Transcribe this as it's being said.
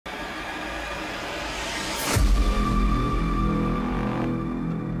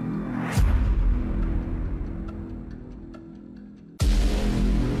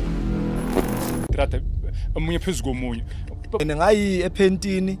omunye phezulu komunye. Ngayi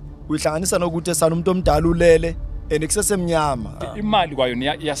ephentini uyihlanganisa nokuthi esana umuntu omdala ulele ekusesemnyama. Imali kwayo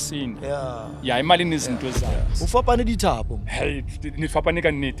iyasinda. Yeah, imali inezinto zayo. Ufapane dithabo. Hey, ni fapane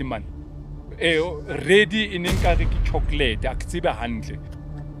ka nnete man. Ready inenkare ke chocolate akutsibe handle.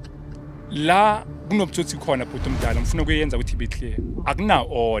 La kunobutsotsi khona bhuti omdala ngifuna ukuyenza ukuthi ibe clear. Akuna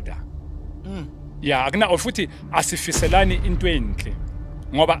order. Yeah, akuna futhi asifiselani into enhle.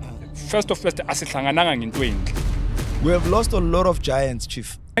 Ngoba first asihlangananga ngento enhle. We have lost a lot of giants,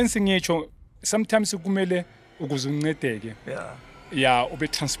 Chief. Engiyitsho sometimes kumele ukuze uncedeke. Yeah, ube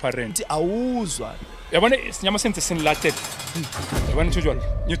transparent. Awuzwa. Yabona isinyama senze sinlated. Yabona njalo.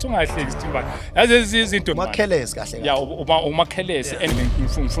 Ngithi ungahleki isitimba. Yazi izinto Makhelesi kahle. Yeah, umakhelesi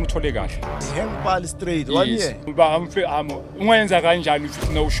ngifuna uthole kahle. Hempal straight one year. Uba ungenza kanjani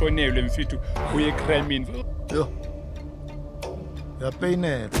futhi na ushonelwe mfethu uye crime. Yo.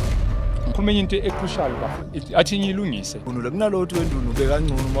 Yapainela. Ngikhuluma into ecrucial kahle. Athi ngiyilungise. Kunule kunalothu wendunu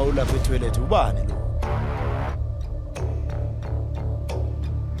bekangcono uma ulapha etoilet ubani lo?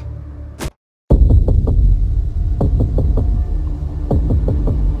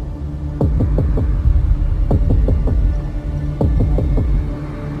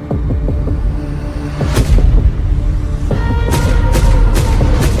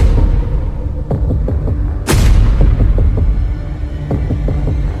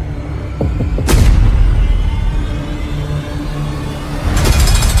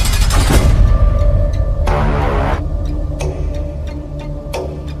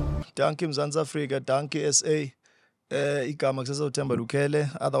 Danke Mzansi Afrika, danke SA. Igama kusasa Themba Lukhele,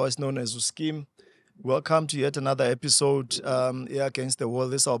 otherwise known as Skeem. Welcome to yet another episode here Against the Wall.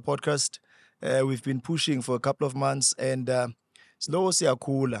 This is our podcast. We've been pushing for a couple of months and slow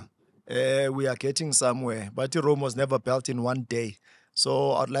siyakhula. We are getting somewhere, but Rome was never built in one day.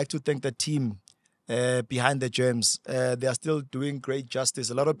 So I'd like to thank the team behind the gems. They are still doing great justice.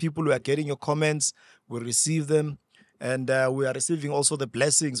 A lot of people who are getting your comments, we receive them. And we are receiving also the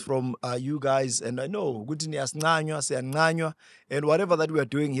blessings from you guys. And I know, and whatever that we are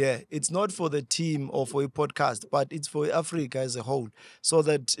doing here, it's not for the team or for a podcast, but it's for Africa as a whole. So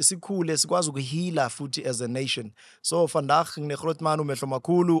that sikwazi ukuheala futhi as a nation. So vandag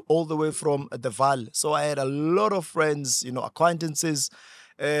Mehlomakhulu all the way from the Val. So I had a lot of friends, acquaintances,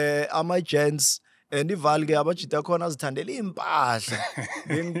 my gents. And ival ke abajita khona azithandela impahla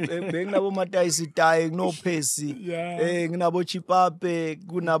benginabo matayisi tayi no phesi nginabo chipape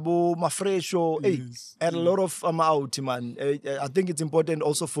kunabo mafresho and a lot of out man. I think it's important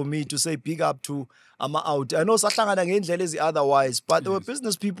also for me to say big up to out. I know sahlangana ngendlela ezi otherwise, but there were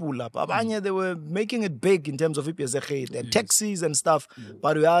business people lapha abanye they were making it big in terms of ibhizinisi and taxis and stuff,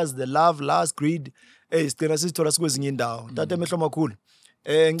 but we has the love last greed sigcina sithola sikwezinye indawo. Tate Mehlomakhulu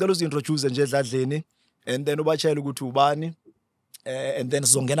ngicela uzintroduce nje edladleni and then ubachayela ukuthi ubani and then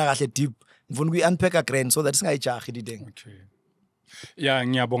sizongena kahle deep ngifuna ukuyi-unpack again so that singayijahi lideng. Okay. Yeah,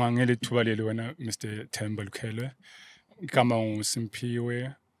 ngiyabonga ngele thuba leli wena Mr. Themba Lukhele. Igama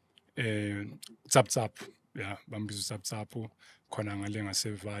nguSimphiwe Tsap. Yeah, bambiza Tsap khona ngale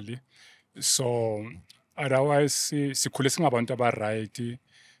ngasevali. So otherwise sikhule singabantu aba-right.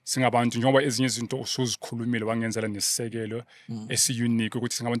 Singabantu njengoba ezinye izinto usuzikhulumile wangenzela nesisekelo esi-unique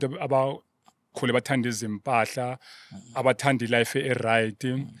ukuthi singabantu abakhule bathanda izimpahla abathanda life e-right.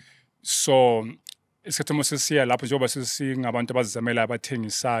 So isikhathi mosesiya lapho njengoba sesingabantu abazizamela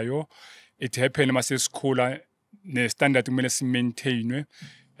abathengisayo, it happened masesikhula ne-standard kumele si-maintainwe,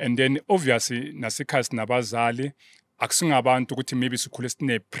 and then obviously nasekhaya nabazali akusingabantu ukuthi maybe sikhule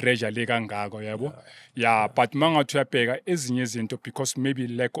sine pressure le kangako yabo. Yeah, but mangathi uyabheka ezinye izinto because maybe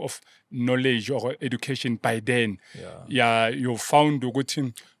lack of knowledge or education by then. Yeah, you found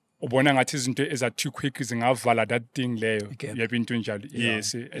ukuthi ubona ngathi izinto eza too quick zingavala that thing leyo yabo into njalo.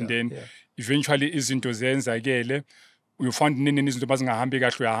 Yes, and then eventually izinto zenzakele you found nini izinto bazingahambi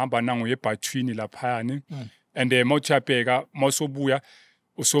kahle uyahamba nangu yebhathwini laphayani, and mawuthi uyabheka mawusobuya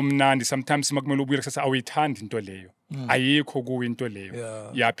usomnandi sometimes makumele ubuyela kusasa awuyithandi into leyo. Ayikho kuwe into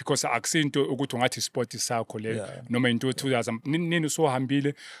leyo. Yeah, because akusinto ukuthi ungathi sport sakho leyo noma into 2000 nini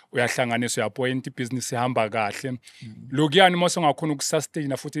usohambile uyahlanganisa uyapoint ibusiness ihamba kahle. Lokuyani mawusongakhona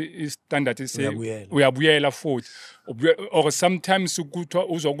ukusustain futhi istandard uyabuyela futhi or sometimes ukuthiwa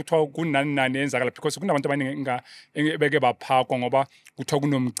uzokuthiwa kunani enzakala because kunabantu abaningi beke baphakwa ngoba kuthiwa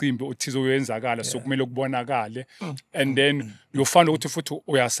kunomcimbi othize uyenzakala so kumele ukubonakale, and then you find ukuthi futhi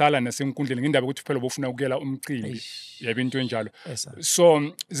uyasala nasenkundleni ngendaba ukuthi phela bofuna ukuyela umcimbi yabo into enjalo.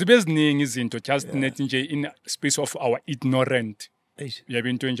 So zibe ziningi izinto just net nje in space of our ignorant yabo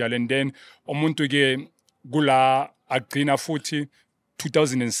into enjalo, and then umuntu ke kula agcina futhi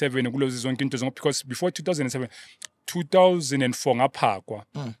 2007 kulozi zonke into zonke because before 2007 2004 ngaphakwa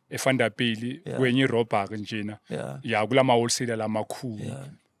eFandapeli kwenye robbery njena ya kulama wholesale lamakhulu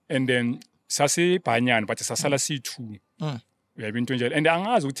and then sasibhanyana but sasala C2 uyayibona into njalo and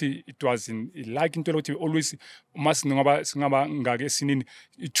angazi ukuthi it was like into lokuthi always uma singaba ngake sinini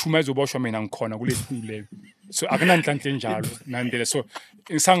ithuma ezoboshwa mina ngikhona kule thulu leyo so akunanhlanhla njalo nandele so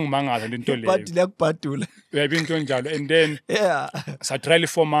ngisangimangaza lento leyo but liyakubhadula uyayibona into njalo and then sa trial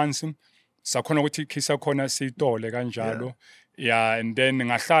 4 months sakhona ukuthi khisa khona sitole kanjalo and then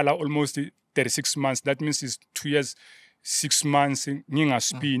ngahlala almost 36 months that means is 2 years 6 months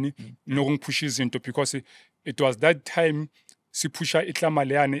ngingaspini nokungiphusha izinto because it was that time siphusha iklama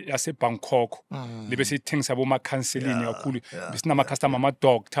leyane yase Bangkok libe sithengisa boma counseling kakhulu bisinama customer ama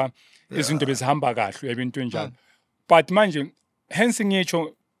doctor izinto bezihamba kahle uyayibona into njalo but manje hence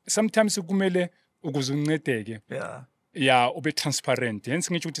ngitsho sometimes kumele ukuze uncedeke ube transparent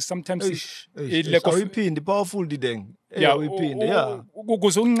hence ngitsho ukuthi sometimes lack of iphindi powerful dideng uyiphinde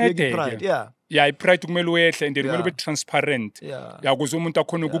ukuze uncedeke ipride kumele uyehle and kumele ube transparent ukuze umuntu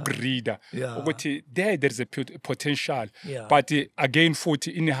akhona ukukureader ukuthi there is a potential but again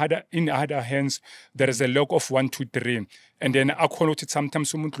futhi in other hands there is a lack of 1 2 3 and then akhona ukuthi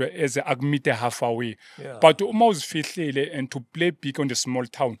sometimes umuntu eze akumite halfway but uma uzifihlile and to play big on the small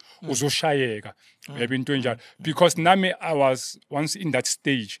town uzoshayeka uyabona into njalo because nami I was once in that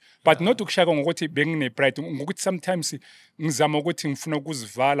stage but not ukushaka ngokuthi bengine pride ngokuthi sometimes ngizama ukuthi ngifuna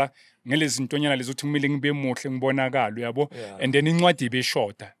ukuzivala ngelezi ntonyana lezothi kumele ngibe muhle ngibonakala uyabo and then incwadi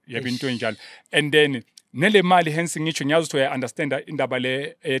ibeshota uyabona into njalo and then nele mali hence ngitsho ngiyazi ukuthi I understand indaba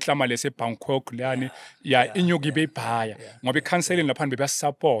le ehlama lese Bangkok leyani inyuki ibebhaya ngoba icounseling lapha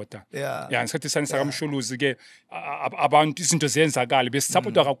bebasupporta ngisathi sanisa kamshuluzi ke abantu izinto ziyenzakala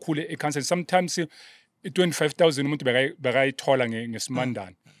besupportwa kakhulu ecounseling sometimes 25,000 umuntu bekayithola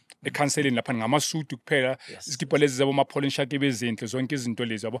ngesimandana counseling lapha ngamasudu kuphela isikipho lezi zabo ma pollen shake bezinhle zonke izinto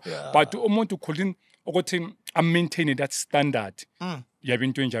lezi yabo but umuntu ukhulini ukuthi am maintain that standard yabona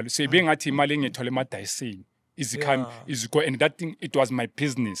into njalo sebengathi imali engithola emadayisini is go and that thing it was my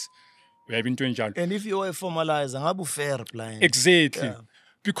business uyabona into njalo and if you were formalize ngabe fair blind exactly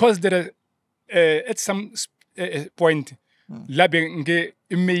because there at some point labe nge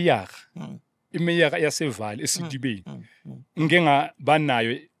imeyer yasevali esidibeni ngenga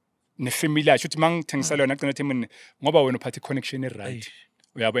banayo nefamily yakhe uthi mangithengisa lona ngicela ukuthi mina ngoba wena uphathe connection right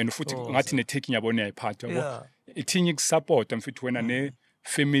uyabona futhi ngathi ne-taking yabona uyayiphatha yabo ithinyi kusupport mfethu wena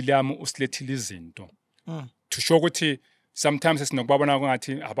ne-family yami usilethile izinto to show ukuthi sometimes sinokubabona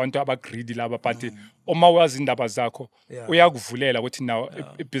ngathi abantu abagreedy laba but uma wazi indaba zakho uyakuvulela ukuthi nawo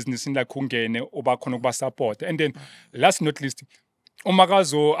ibusiness lakho ungene uba khona ukuba support and then last not least uma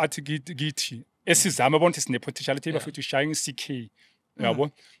kazo athi githi esizama bona ukuthi sine potentiality bafethu shaying CK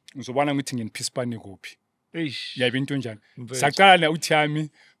yabo ngizobona ukuthi nginiphisipani kuphi yayibona into njani saqala uthi yami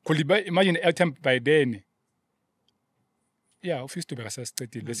kholiba imagine airtime by then office to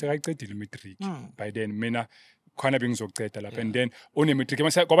bekasasicedile bese kayicedile matric by then mina khona bengizoceda lapha and then one matric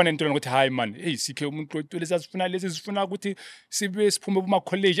mase kwaba nento ukuthi hi man CK umuntu lesasifuna lezi sifuna ukuthi sibe siphume kuma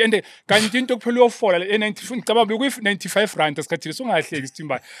college and kanti into kuphela uyofola e90 ngicabanga bekuyi 95 rand esikhathile songahleki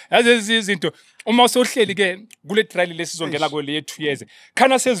isithimba yazi izinto uma usohleli ke kule trial lesizongena kwele 2 years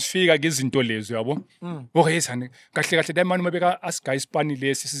khana sezifika ke izinto lezo yabo yesani kahle kahle manje mabeka asiguy spani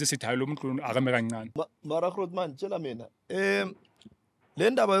lesi size sithayo lo muntu akame kancane mara Grootman tshela mina le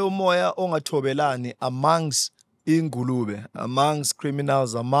ndaba yomoya ongathobelani amongst ingulube amongst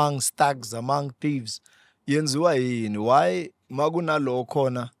criminals amongst thugs among thieves yenziwa yini why makunalo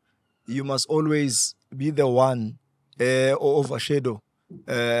khona you must always be the one overshadow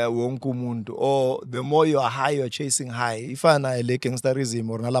wonke umuntu or the more you are high you are chasing high ifana le gangsterism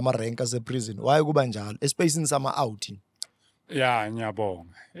or nalama rank ase prison why kuba njalo espacing sama outing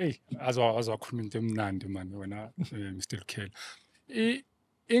ngiyabonga azwakhuluma into emnandi man wena Mr Lukhele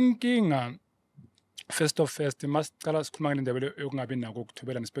inkinga first masicala sikhuluma ngale ndaba yokungabi nako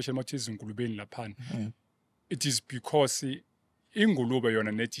ukuthobelana especially mathi izingulubeni laphana it is because ingulube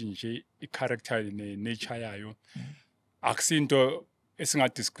yona nethi nje i-character ne-nature yayo akusinto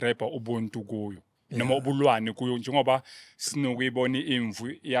esingadescribe ubuntu kuyo noma ubulwane kuyo njengoba sinokuyibona imvu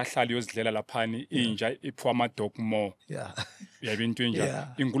iyahlala yozidlela laphani inja iphuwa ama-dog more yayibona into enjalo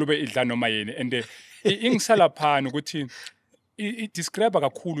ingulube idla noma yini and ingisala phana ukuthi it describe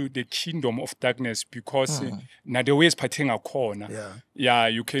kakhulu the kingdom of darkness because na the ways siphathe ngakhona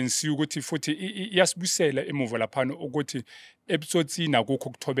you can see ukuthi futhi iyasibusela emuva laphana ukuthi ebusotsini akukho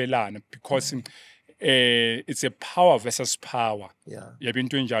ukuthobelana because it's a power versus power yabona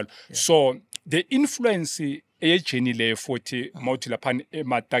into enjalo so the influence ejeni le futhi mawuthi lapha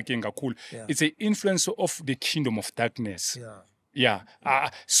ematakeni kakhulu it's an influence of the kingdom of darkness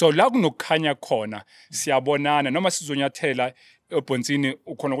so la kunokukhanya khona siyabonana noma sizonyathela ebhonsini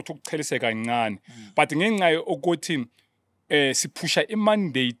ukhona ukuthi ukuchelise kancane but ngenxa ukuthi siphusha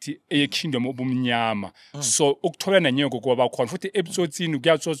imandate ye-kingdom obumnyama so ukutholana nyeko kwaba khona futhi ebusotsini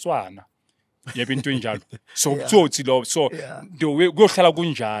kuyatsotswana yebo into enjalo so ubutsotsi lo so kuyohlala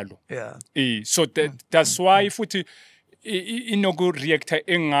kunjalo so that's why futhi inoku reactor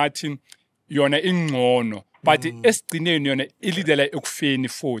engathi yona ingcono but esigcineni yona ilidela ekufeni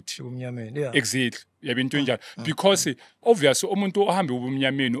futhi ubumnyameni exactly yebo into enjalo because obviously umuntu ohamba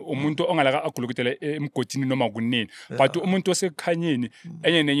ubumnyameni umuntu ongalaka agulukutela emgodini noma kunini but umuntu osekukhanyeni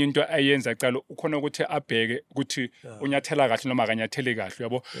enye nenye into ayenza icala ukhona ukuthi abheke ukuthi unyathela kahle noma akanyathele kahle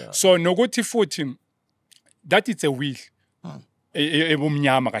yabo so nokuthi futhi that is a will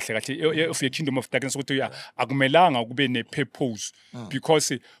ebumnyama kahle kahle of the kingdom of darkness ukuthi akumelanga kube ne purpose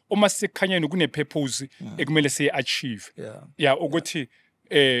because uma sekukhanyeni kune purpose ekumele siye achieve ukuthi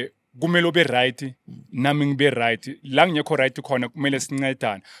kumele ube right nami ngibe right la ngekho right khona kumele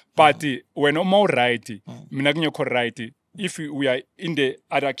sincedane but wena uma u right mina ngekho right if we are in the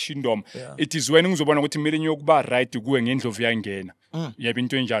other kingdom it is when ngizobona ukuthi kumele ngiyokuba right kuwe ngendlovu yangena yebo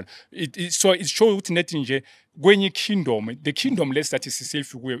into enjalo so it shows ukuthi nethi nje kwenye kingdom the kingdom less that is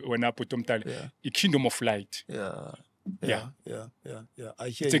safe kuwe wena bhuti omdala I kingdom of light I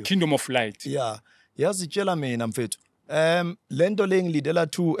hear it's a kingdom of light yazitshela mina mfethu lento lengilidela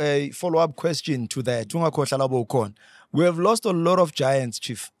to a follow-up question to that ungakhohlala labo ukhona we have lost a lot of giants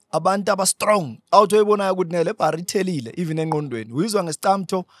chief abantu aba strong awutoyibona ukuthi nele barithelile even enqondweni uyizwa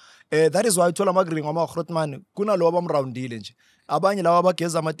ngesicamtho that is why uthola amagringo amaGrotman kunalo abamroundile nje abanye lawa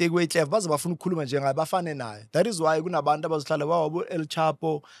abageza amateki weClef baze bafuna ukukhuluma njengaye bafane naye that is why kunabantu abazihlala babo El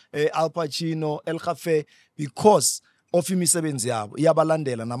Chapo Al Pacino El Khafe because of imisebenzi yabo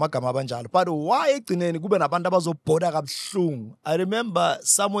iyabalandela namagama abanjalo but why egcineni kube nabantu abazobhoda kabuhlungu I remember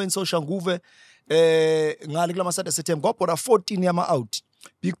somewhere in social nguve ngale kula Saturday September kwabhoda 14 yama out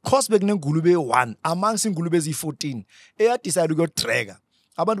because bekunengulube 1 amongst ingulube ezi14 eyadecide ukuyodraga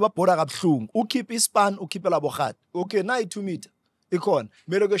abantu babhoda kabuhlungu ukhipha ispan ukhiphela bohati okay na i2 meter ikhona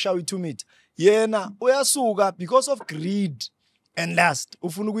mele kuyoshawa i2 meter yena uyasuka because of greed and last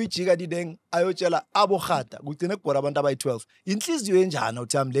ufuna ukuyijika dideng ayotshela abohata kugcina kubhora abantu abayi12 inhliziyo enjani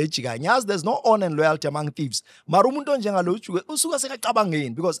uthami lejika nyazi there's no honor and loyalty among thieves mara umuntu onjengalo ujuke usuka sekacabangeni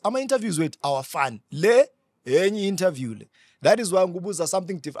because ama interviews wethu awafani le enye interview le that is why ngubuza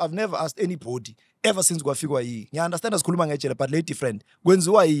something different I've never asked anybody ever since kwafikwa yi ngiya understand asikhuluma ngejele but le different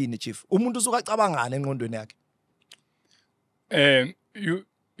kwenziwa yini chief umuntu usuka acabangana enqondweni yakhe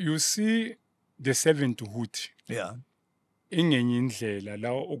you see the seventh hood ingenye indlela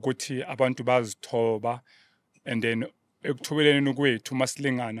la ukuthi abantu bazithoba and then ekuthobeleni kwethu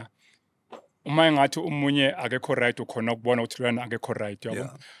masilingana uma engathi umunye akekho right ukhona ukubona ukuthi lwana akekho right yabo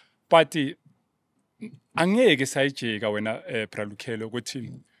but angeke sayijeka wena Bra Lukhele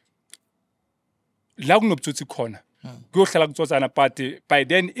ukuthi la kunobutsotsi khona kuyohlala kutsotsana but by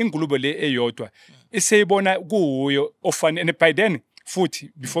then ingulube le eyodwa iseyibona kuyo ofanele by then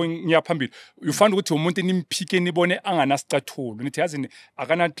futhi before ngiyaphambili ufanda ukuthi umuntu nimphike nibone anganasicathulo nithi yazi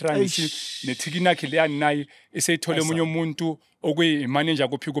akana transition nethikinakhe le nayi eseyithole umunye umuntu okuyi manager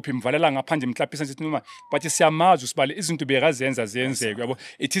kuphi mvalela ngaphandle imhlaphisa sithi noma but siyamazi usibale izinto bekazenza ziyenzeke yabo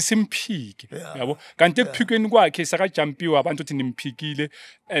ithi simphike yabo kanti ekuphikweni kwakhe sakajampiwe abantu uthi nimphikile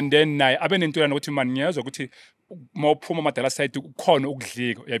and then naye abe nentolana ukuthi man ngiyazwa ukuthi mawuphuma madala side ukhona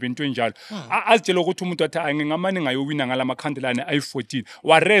ukudlika yabo into enjalo azitshela ukuthi umuntu athi angingamane ngayowina ngalamakhandelane ayi14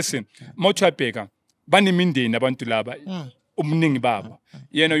 warese mawuthwabheka banemindeni abantu laba umningi baba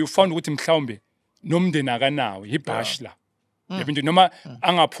yena you found ukuthi mhlawumbe nomndeni akanawo ibashla yabo into noma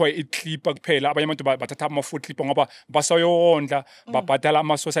angaphiwa iclip kuphela abanye abantu bathatha ama-foot clip ngoba basayondla babhadala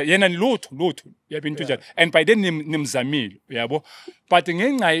amasosa yena lutho yabo into enjalo and by then nimzamile yabo but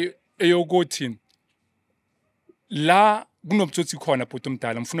ngenxa eyokuthi la kunobutsotsi khona bhuti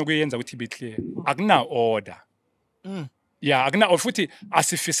omdala mfuna ukuyenza ukuthi ibe clear akuna order akuna futhi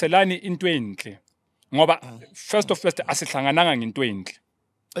asifiselani into enhle ngoba first asihlangananga ngento enhle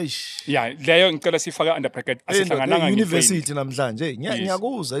leyo ngicela sifaka under bracket asihlangananga ngento university namhlanje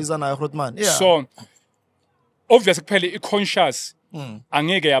ngiyakuzwa izanayo Grotman so obviously kuphela i-conscious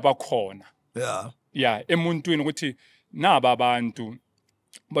angeke yabakhona emuntwini ukuthi naba abantu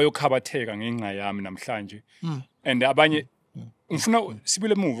bayokhabatheka ngenxa yami namhlanje and abanye ngifuna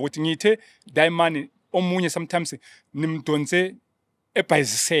sibile move ukuthi ngithe Danyane omunye sometimes nimdonse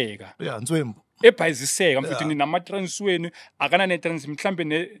ebhayiziseka Ntswembu ebhayiziseka mfethu ninamatransweni akana netrans mhlambe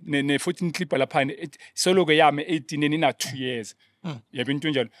ne 14 clip lapha soloke yami 18 nina 2 years yabo into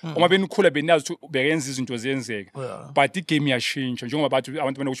njalo uma benikhula benazi ukuthi beyenza izinto ziyenzeka but igame yashintsha njengoba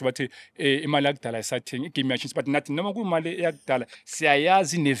abantu banokusho bathi imali yakudala isathenga igame yashintsha but nathi noma kuyimali yakudala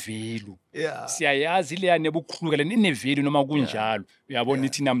siyayazi nevalue siyayazi le yanebukhulukela inevalue noma kunjalo uyabona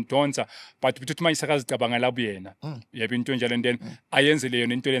nithi namdonsa but bithi manje sakazicabanga labo yena yabo into njalo and then ayenze leyo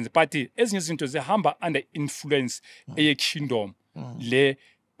into lenze but ezinye izinto zihamba under influence eye kingdom le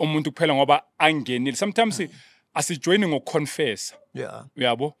umuntu kuphela ngoba angenile sometimes asijoyine ngokuconfess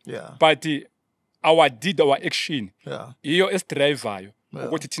uyabo but our deed our action iyo esidrivayo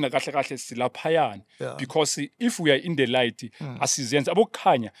ukuthi thina kahle kahle silaphayana because if we are in the light asizenza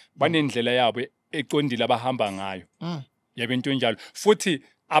abokukhanya banendlela yabo eqondile abahamba ngayo yabo into njalo futhi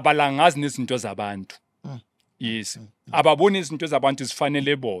abalangazi nezinto zabantu yes ababona izinto zabantu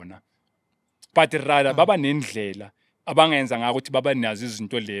zifanele bona but rather baba nendlela abangenza ngako ukuthi baba nazi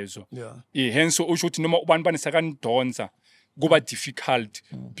izinto lezo hence usho ukuthi noma ubani banisakandonsa kuba difficult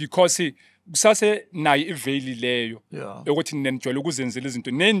because kusase nayo iveil leyo ukuthi nenijwayele ukuzenzela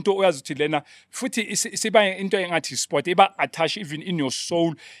izinto nento oyazi ukuthi lena futhi siba into engathi sport iba attach even in your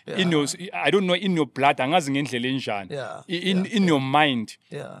soul in your I don't know in your blood angazi ngendlela enjani in your mind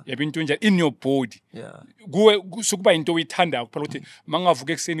yabo into nje in your body kuwe sokuba into oyithandayo kuphela ukuthi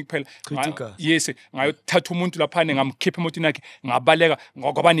mangavuka ekseni kuphela yes ngayothatha umuntu lapha ngamkhipha emotini yakhe ngabaleka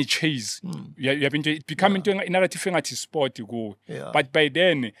ngoba ni chase yabo into it become into narrative engathi sport kuwe but by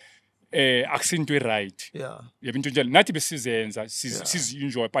then akusinto right yabo into njalo nathi besizenza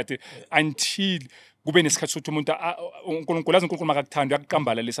sizi-enjoy but until kube nesikhathi sokuthi umuntu uNkulunkulu azi uNkulunkulu makakuthanda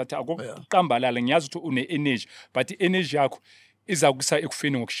uyakuqambala lesathi akuqambalala ngiyazi ukuthi une-energy but i-energy yakho iza kusa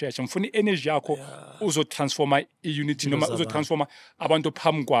ekufeni ngokushesha ngifuna i-energy yakho uzotransforma i-unity noma uzotransforma abantu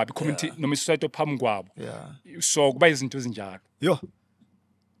phambi kwabo i-community noma i-society phambi kwabo so kuba izinto ezinjalo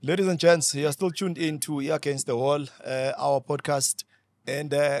ladies and gents, you are still tuned in to Against the Wall, our podcast.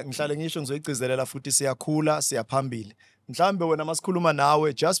 And ngihlale ngisho ngizoyigcizelela futhi siyakhula siyaphambili mhlambe wena masikhuluma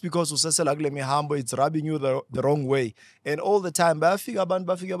nawe just because usesela kule mihambo it's rubbing you the wrong way and all the time bayafika abantu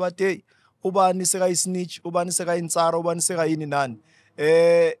bafika bathi hey ubani seka isnitch ubani seka insara ubani seka yini nani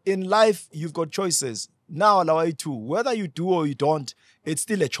in life you've got choices now allow you to whether you do or you don't it's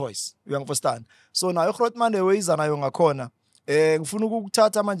still a choice you understand so nayo Grootman ewayiza nayo ngakhona ngifuna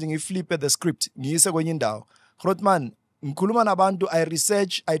ukuthatha manje ngiflippe the script ngiyise kwenye indawo Grootman ngikhuluma nabantu I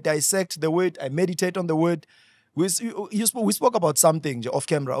research I dissect the word I meditate on the word we spoke about something nje off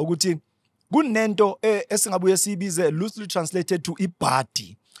camera ukuthi kunento esingabuye sibize loosely translated to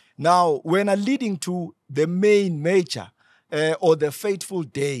ibhadi now when leading to the main major or the fateful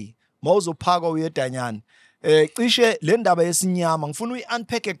day mawuzophaka uye Danyane cishe le ndaba yesinyama ngifuna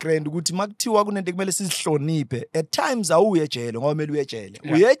uyi-unpack grand ukuthi makuthiwa kunento kumele sizihloniphe at times awuye ejele ngoba kumele uye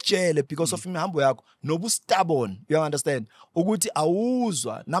ejele because of imihambo yakho nobu stubborn you understand ukuthi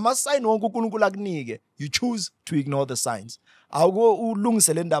awuzwa nama-sign wonke uNkulunkulu akunike you choose to ignore the signs awuko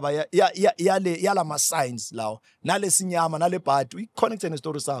ulungise le ndaba yala ma-signs lawo nalesinyama nale bhadi uyi-connecte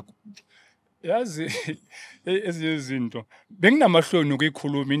nestory sakho yazi ezinye izinto benginamahloni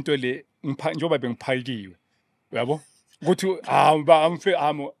ukuyikhuluma into le njengoba bengiphakiwe uyabo ukuthi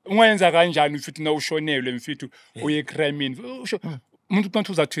ungenza kanjani futhi na ushonelwe mfethu uye crime umuntu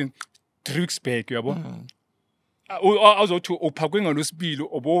umuntu uzathi 3 weeks back uyabo azothi uphakwe ngalosibili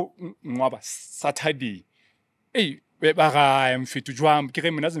obo ngwaba Saturday bakaya mfethu jwamba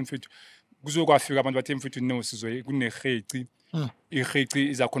kire mina mfethu kuzokwafika abantu bathi mfethu no sizoye kuneheci iheci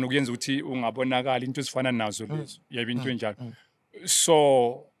izakhona ukuyenza ukuthi ungabonakala into ezifana nazo lezo yabo into enjalo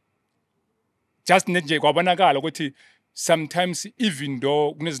so just nje kwabonakala ukuthi sometimes even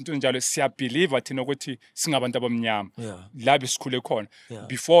though kunezinto njalo siyabelieve thina ukuthi singabantu abamnyama la besikhule khona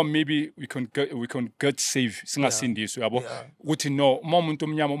before maybe we can get saved singasindiswe yabo ukuthi no uma umuntu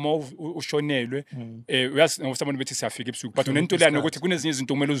omnyama uma ushonelwe uyazi ngosabantu bethi siyafika ebusuku but unento lana ukuthi kunezinye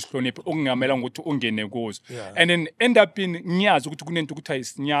izinto kumele uzihloniphe okungamela ukuthi ungene kuzo and then end up ngiyazi ukuthi kunento ukuthi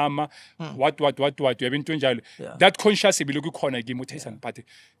ayisinyama what yabo into njalo that conscious ibilokhu khona kimi uthi ayisani but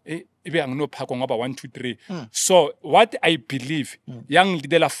ibe anginophako ngoba 1 2 3 so what I believe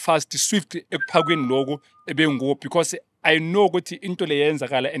yangidela fast swift ekuphakweni lokho ebenguwo because I know ukuthi into le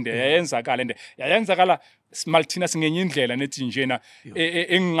yenzakala and yayenzakala smalthina singenye indlela nethi njena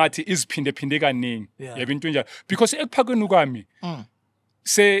engingathi iziphinde kaningi yabo into njalo because ekuphakweni kwami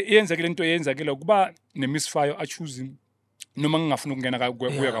se yenzakile into yenzakile kuba nemisfire a choosing noma ngingafuna ukungena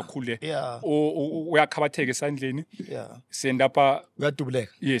kuya kakhulu uyakhabatheka esandleni send up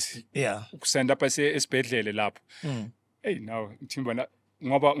uyadubuleka yes ukusend up esibhedlele lapho hey now ngithimba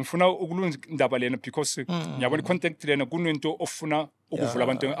ngoba ngifuna ukulunza indaba lena because ngiyabona contact lena kunento ofuna ukuvula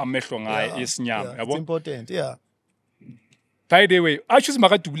abantu amehlo ngaye Isinyama yabo it's important by the way asho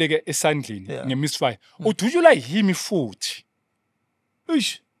simakadubuleke esandleni ngemisfire udujula yimi futhi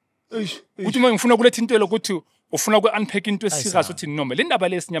uthi uma ngifuna kuletha into lokuthi ufuna uku-unpack into esirious uthi noma le ndaba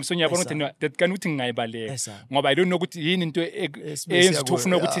lesinyama so ngiyabona ukuthi that kanti uthi ngingayibaleka ngoba I don't know ukuthi yini into eyenza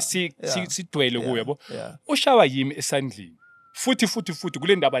ufuna ukuthi sidwele kuyo yabo ushawa yimi esandleni futhi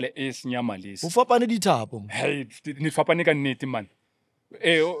kule ndaba le esinyama lesi ufapane dithabo hey nifapane ka nnete man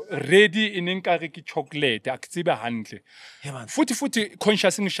ready inenkare ki chocolate akutsibe handle futhi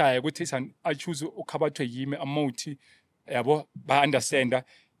conscious ngishaya ukuthi I choose ukhabathwe yimi amothi yabo ba understand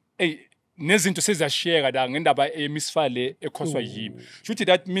nezinto sezashare la ngendaba emisfale ekhoswa yimi futhi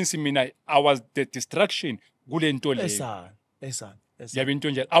that means mina I was the distraction kule nto le yabe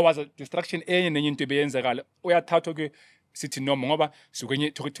into nje I was a distraction enye nenye into ebeyenzakala uyathathwa ke sithi noma ngoba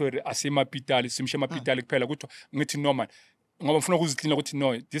sikwenye territory asemapitali simshe emapitali kuphela kuthiwa ngithi noma ngoba ngifuna ukuziclean ukuthi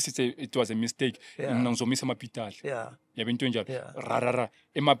no it was a mistake ngizomisa amapitali yabe into njalo rarara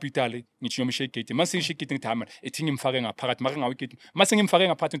emapitali ngithi ngiyomishe igate mase ngisho igate ngithi hama ethi ngimfake ngaphakathi maka ngawe igate mase ngimfake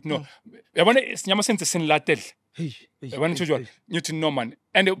ngaphakathi ngithi no yabona Isinyama senze senilatele yabona njalo ngithi no man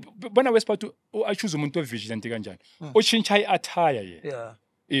and bona wesiphathu I choose umuntu ovigilant kanjani ochincha iattire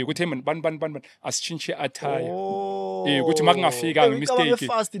ukuthi ban asichinche attire ukuthi makungafika ngemistake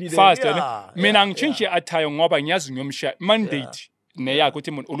fast mina ngichinche attire ngoba ngiyazi ngiyomsha mandate neyakho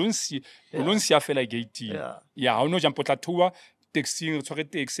ukuthi umuntu ulunsi yafela gate awuno jump otlathuwa taxi ngithoke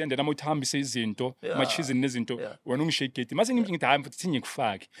taxi and then uthambise izinto machizi nezinto wena ungishiye igate mase ngithi hayi mfuthu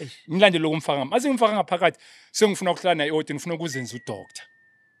ngikufake ngilande lokumfaka mase ngimfaka ngaphakathi sengifuna ukuhlala naye odi ngifuna ukuzenza udoctor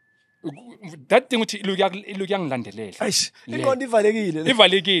that thing uthi iluku yangilandelela inqondo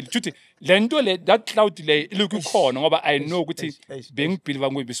ivalekile futhi lento le that cloud le iluku ikhona ngoba I know ukuthi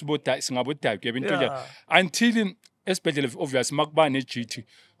bengibhiliva ngobe singabodaki yabo into nje until esibhedlela obvious makuba ne GT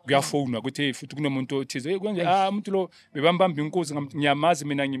kuyafona ukuthi futhi kunomuntu othize kwenze umuntu lo bebambamba inkosi ngiyamazi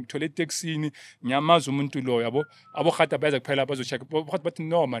mina ngimthole eTexini ngiyamazi umuntu lo yabo abokhata bayaza kuphela bazocheck bathi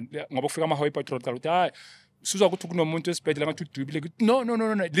no man ngoba kufika ama highway patrol qala ukuthi hayi sizwa ukuthi kunomuntu esibhedlela ngathi udubile no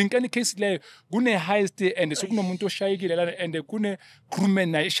linkani case leyo kune highest and sokunomuntu oshayekile la and kune crewman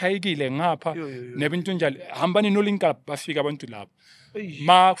naye eshayekile ngapha nebintu njalo hambani no linka bafika abantu lapho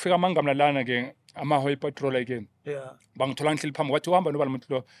ma kufika mangamla lana ke ama highway patrol again bangithola ngihleli phambi kwathi uhamba noba lomuntu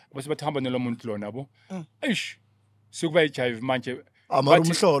lo base bathi hamba nelo muntu lo nabo eish sikuba ijive manje amara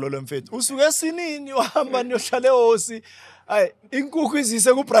umhlolo lemfethu usuke esinini uhamba niyohlale hosi hayi inkukhu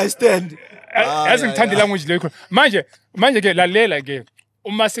izise ku price stand yazi ngithanda language leyo manje ke lalela ke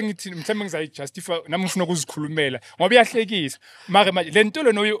uma sengithi mhlawumbe ngizayijustify nami ngifuna ukuzikhulumela ngoba iyahlekisa manje lento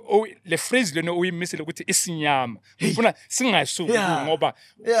lo le phrase leno uyimisile ukuthi Isinyama ngifuna singasuki ngoba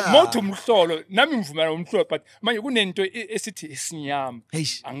mothi umhlolo nami ngivumela umhlolo but manje kunento esithi Isinyama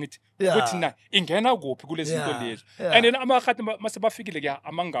angithi ukuthi na ingena kuphi kulezi zinto lezi and then amakhathi mase bafikile ke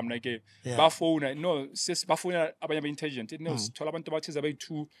amangamna ke bafona no sesibafona abanye abe-intelligent no sithola abantu abathize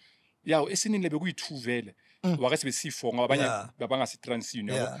abayi-2 yawo esinini lebe kuyi-2 vele wakase besi4 ngoba abanye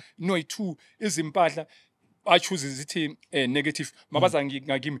babangasi-transini yabo no i2 izimpahla bachoose zithi negative mabaza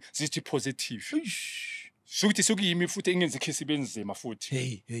ngakimi zithi positive sukuthi sokuyimi futhi engenze ikhesi benzima futhi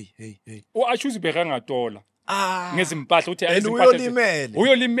hey achoose bekangadola ngezimpahla uthi izimpahla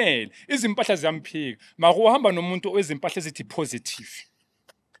uyolimela izimpahla ziyamphika makuhamba nomuntu wezimpahla ezithi positive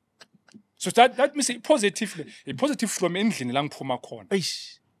so that means positive from endlini la ngiphuma khona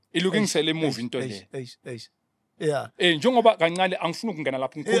ilooking sele move into le njengoba kancane angifuni ukungena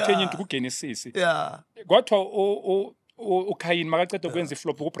lapho ngikhokhe enye into kuGenesis kwathiwa uKhayini makaceda ukwenza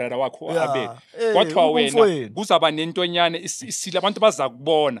iflop kubrother wakho Abel kwathiwa wena kuzaba nentonyane isile abantu baza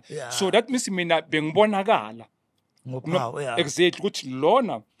kubona so that means mina bengibonakala ngophawu exactly ukuthi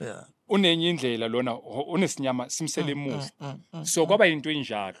lona unenye indlela lona unesinyama simsele move so kwaba into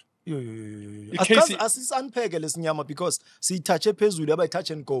enjalo asisanpheke lesinyama because siyithathe phezulu abayi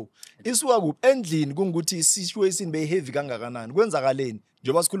touch and go isuka kuphi endlini kungukuthi isituation beheavy kangakanani kwenzakaleni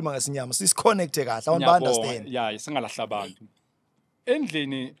njengoba sikhuluma ngesinyama sisiconnecte kahle abantu ba understand singalahla abantu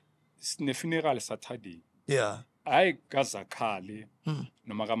endlini sine funeral Saturday hayi kazakhali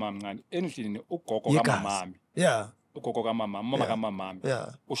noma kamamncane endlini ugogo kamamami ugogo kamamami mama kamamami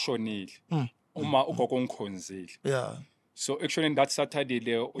ushonile uma ugogo ungikhonzile so actually that Saturday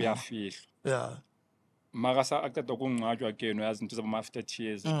le uyafihlwa makasa aqeda ukungcwatshwa ke no yazi into zaba after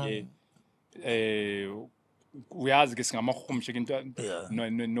tears ke uyazi ke singamahumshe into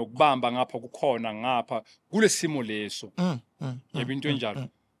nokubamba ngapha kukhona ngapha kulesimo leso yebo into enjalo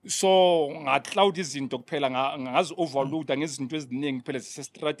so ngacloud izinto kuphela ngazi overload ngezinto eziningi phela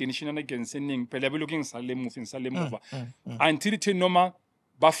sesestradini shenanigans eningi phela beloku ngisale muva until ithi noma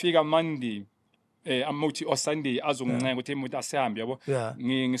bafika Monday amuthi o Sunday azongincenga ukuthi umuntu asihambe yabo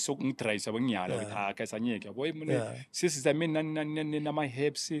ngidrive yabo ngiyala ukuthi guys anyeke yabo sisizame nama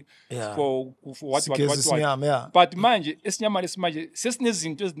herbs for what but manje esinyama lesimanje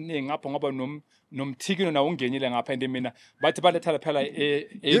sesinezinto eziningi ngapha ngoba nomthikino nawo ungenile ngapha ende mina bathi balethala phela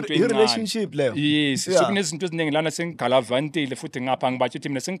relationship leyo yes sokunezinto eziningi lana sengigalavantile futhi ngapha ngibathi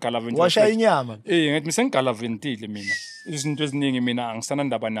mina sengigalavantile washa inyama ngathi mina sengigalavantile mina izinto eziningi mina angisana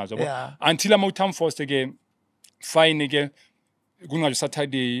ndaba nazo until ama force ke fine ke kungabe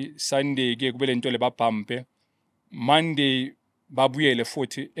Saturday Sunday ke kube lento le babhampe Monday babuyele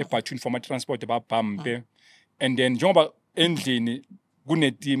futhi eBathuni for transport babhampe and then njengoba endlini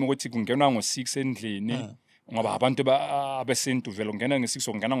kune team ukuthi kungenwa ngo6 endlini ngoba abantu abesintu vele ungena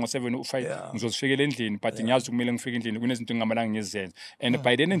nge6 ungena ngo7 u5 ngizozifikela endlini but ngiyazi kumele ngifike endlini kunezinto ngingamalanga ngizenza and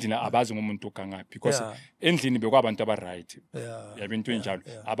by then endlini abazi ngomuntu ogangaphi because endlini bekwabantu aba right yabe into enjalo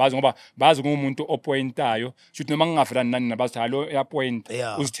abazi ngoba bazi ngumuntu opointayo futhi noma ngingavelani nani nabazi halo yapoint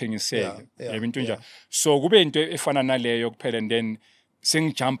uzithengisele yabe into enjalo so kube into efana naleyo kuphela and then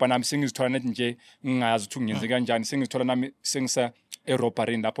sengijumpa nami sengizithola nathi nje ngingazi ukuthi ngiyenze kanjani sengizithola nami sengisa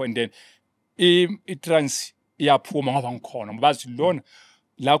Robbery lapho and then i-trans iyaphuma ngoba ngikhona bazi lona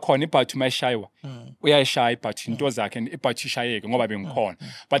la khona iBathi mayishaywa uyayishaya iBathi into zakhe iBathi ishayeke ngoba bengikhona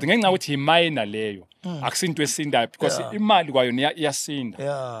but ngenxa ukuthi iminor leyo akusinto esindayo because imali kwayo iyasinda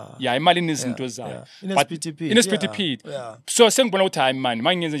imali inezinto zayo inesiphithi so sengibona ukuthi hayi man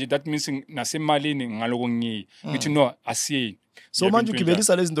mangenze nje that means nasemalini ngaloko ngithi no asiyeni so manje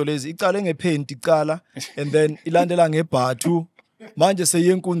ugibelisa lezi zinto lezi icala ngepaint icala and then ilandela ngeBathu manje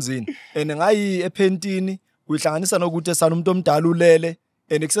seyenkunzini and ngayi ephentini uyihlanganisa nokuthi esana umuntu omdala ulele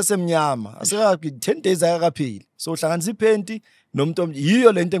and kusesemnyama asekabi 10 days akakaphili so uhlanganisa iphenti nomuntu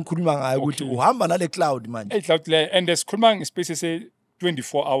yiyo lento engikhuluma ngayo ukuthi uhamba nale cloud manje cloud le and esikhuluma ngespace se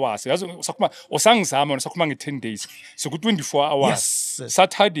 24 hours yazi usakhuluma osangizama usakhuluma nge10 days so ku 24 hours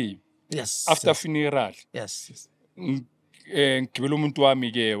Saturday after funeral ngibela umuntu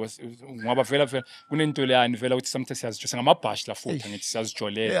wami ke ngoba vela kunento leyani vela ukuthi sometimes siyazijosa ngamabhashi la futhi ngithi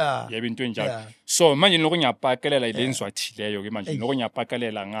siyazijolela yebo into enjalo so manje lokho ngiyapakelela ilenzwathileyo ke manje lokho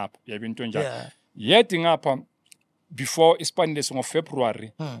ngiyapakelela ngapha yebo into enjalo yet ngapha before isipande ngo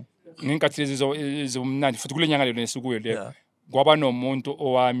February nginkathi izomnandi futhi kulenyanga leyo nesikuyo le kwaba nomuntu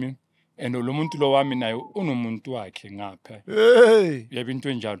owami and lo muntu lo wami naye unomuntu wakhe ngapha yebo into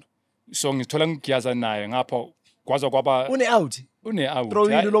enjalo so ngithola ngigiyaza naye ngapha kwaza kwaba une out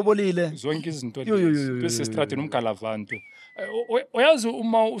throwile lobolile zonke izinto lezi strateni umgalavanto uyazi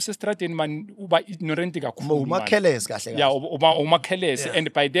uma usestrateni man uba ignorant kakhulu umakhelesi kahle umakhelesi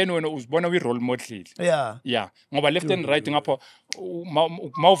and by then wena uzibona wi role model ngoba left and right ngapha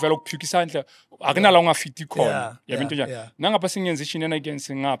mawuvela ukuphika isandla akunala ungafiti khona yabinto njalo nangapha singenza ishinena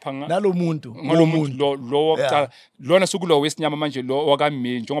against ngapha nalomuntu lo wokucala lona sokulo wesinyama manje lo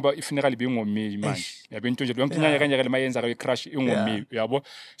wakaMeyi njengoba ifuneral ibingoMeyi manje yabinto nje yonke inyanga kanje ke mayenza ka crash ingoMeyi yabo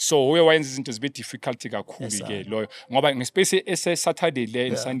so uye wayenza izinto zibe difficult kakhulu ke loyo ngoba ngespace ese Saturday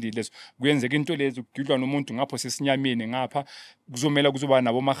le Sunday lezo kuyenzeka into lezi ukugidwa nomuntu ngapho sesinyameni ngapha kuzomela kuzoba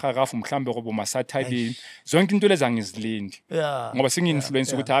nabo maharafu mhlambe ngoba ma Saturday zonke into lezi angizilindi ngoba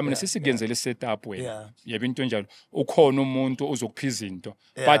singi-influence ukuthi hayi mina sesikenzele setup wena yebo into enjalo ukhona umuntu ozokupha izinto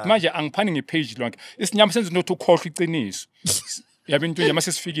but manje angiphani ngepage lonke isinyama senze nokuthi ukhohlwe iqiniso yabo into nje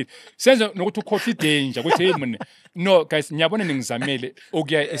mase sifikile senze nokuthi ukhohlwe danger ukuthi hey mina no guys ngiyabona ningizamele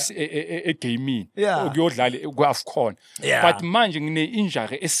okuya egaming okuyodlala ku-AFCON but manje ngine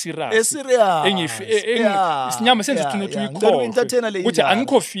injury eserious isinyama senze nokuthi uyikhohlwe ukuthi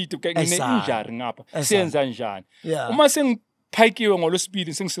angikho fit ngine injury ngapha siyenza njani uma phayikiwe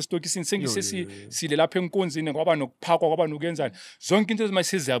ngolosibili sengisestokisini sengisesile lapha enkonzini ngoba nokuphakwa kwaba nokuyenzana zonke into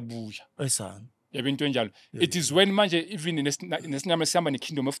ezimase siyabuya yabo into enjalo it is when manje even nesinyama sihamba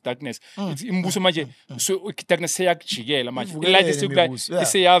ne-kingdom of darkness imbuso manje so darkness seyakujikela manje light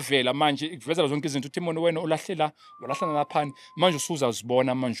iseyavela manje iveza zonke izinto uthi mona wena olahlana laphana manje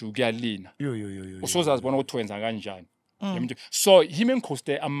usuzazibona manje ukuyalina usuzazibona ukuthi wenza kanjani so him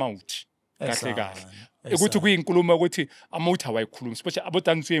encoste amount kahle ukuthi kuyinkulumo ukuthi amount awayikhuluma especially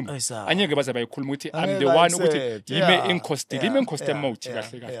abotantswembu anyeke baze bayikhuluma ukuthi I'm the one ukuthi yime encoste amount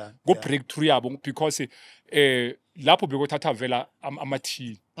kahle go breakthrough yabo because lapho bekuthatha vela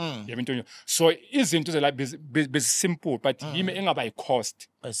amathini yabinto so izinto zela simple but yime engaba yicost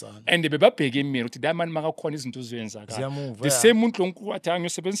and bebabheke imini ukuthi diamond makakhona izinto ziyenzakala the same umuntu lonke wathi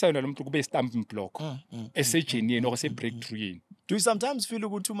angiyosebenzisa yona lo muntu kube stamping block esejeni yena okuse breakthrough yini Do you sometimes feel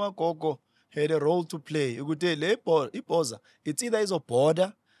ukuthi umagogo had a role to play ukuthi le ipoza it's either is a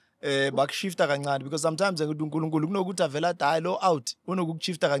border bakushifta kancane because sometimes ngithi uNkulunkulu kunokuthi avela hayi lo out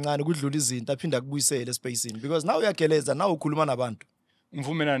unokukushifta kancane kudlula izinto aphinda kubuyisele espaceni because now uyageleza now ukhuluma nabantu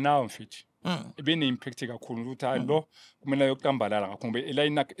Ngivumela nawe mfethu ibe ne impact kakhulu ukuthi hayi lo kumele yokuqambalala kakhulu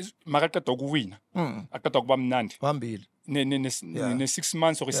eline makaqeda ukuwina aqeda kuba mnandi phambili ne 6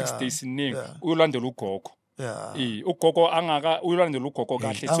 months or 6 days iningi uyolandela ugogo yeah ugogo uyolandela ugogo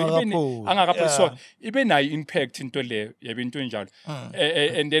kahle so angakapho so ibe nayo impact into leyo yabe into enjalo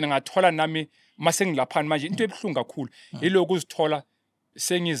and then ngathola nami mase ngilaphana manje into ebhlungu kakhulu yiloko uzithola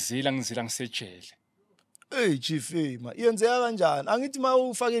sengizila ngisejele. Hey chief ma yenzeka kanjani angithi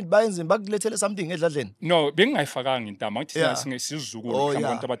mawufaka bayenze bakulethele something edladleni no bengingayifakanga intama ngithi singesizukulu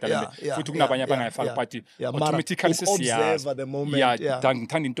abantu abadala futhi kunabanye abangayifaka but automatically sesiyazi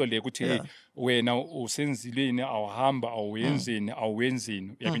ngithanda into le ukuthi wena usenzileni awuhamba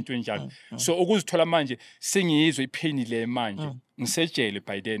awenzini yabe into enjalo so ukuzithola manje sengiyizwe ipain le manje ngisejele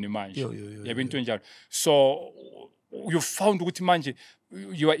by then manje yabe into enjalo so you found ukuthi manje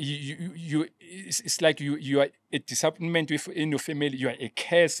it's like you are a disappointment in your family, you are a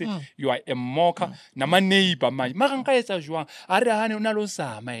curse, you are a mocker. Na ma neighbor manje mara nkaetsa jwang are hane una lo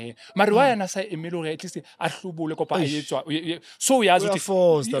zama mara waya na sa emelo at least a hlubule kopa ayetswa so uyazi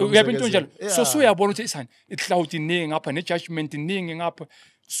ukuthi uyabe into njalo so uyabona ukuthi isani icloud iningi ngapha ne judgment iningi ngapha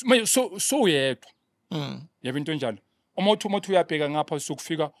so uyedwa yabe into njalo umuntu uyabheka ngapha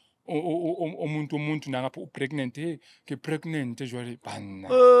sokufika umuntu nangapha upregnant ke-pregnant jwale bana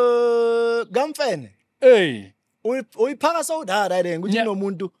kamfene uyiphaka sawudala le ukuthi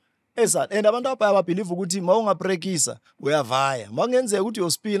nomuntu ezani and abantu ababelieve ukuthi mawungaprekisa uyavaya makungenzeka ukuthi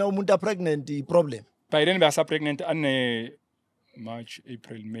uyospina umuntu apregnant iproblem by then basa pregnant ane March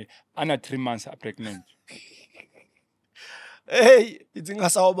April May ana 3 months pregnant. Hey ithi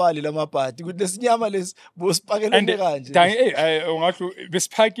ngasawubali lamabhadi ukuthi lesinyama lesi bosipakelene kanje ungasho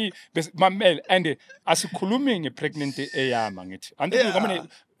besiphaki mamele and asikhulumi ngepregnant eyama ngithi andithi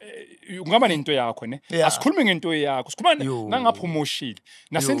ungaba nento yakho ne asikhulumi ngento yakho sikhuluma nangapha umoshile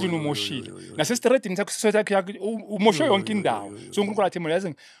nasendlini umoshile nasestradini sakho umosho yonke indawo so uNkulunkulu athi mina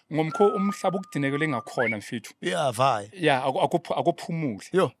yazi ngomkho umhlaba ukudinekele ngakhona mfethu vaya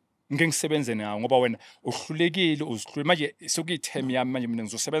akuphumule ngeke ngisebenze nawe ngoba wena uhlulekile uzihlule manje sokuyitheme yami manje mina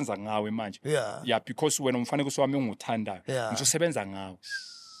ngizosebenza ngawe manje because wena umfanekiso wami unguthandayo ngizosebenza ngawe.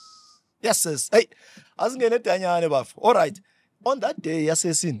 Yes sis hey asingene Danyane bafo all right on that day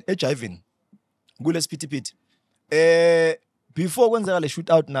yasesini ejivini kule siphithiphithi before kwenzeka le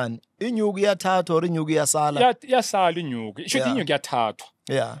shootout nani inyuku iyathathwa or inyuku iyasala yasala inyuku isho inyuku yathathwa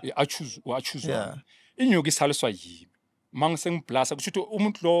achoose inyuku isaliswa yimi manje sengiblasa kusho ukuthi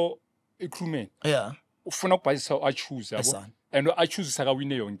umuntu lo crewman ufuna ukubhazisa achoose yabo and achoose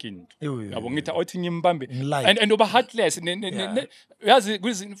sakawine yonke into yabo ngithi othi ngimbambe and oba heartless yazi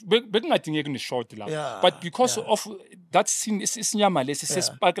bekungadingeki ne short la but because of that scene isinyama lesi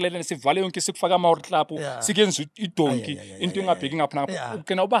sesipakelele sivale yonke sikufaka ama club sikenza idonki into engabheki ngapha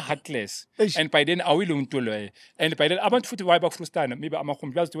ukena oba heartless and by then awilo into lo and by then abantu futhi waye bafrustana maybe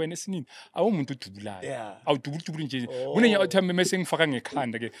amakhumbi yazi wena esinini awumuntu udubulayo awudubula nje kunenye othembe mase ngifaka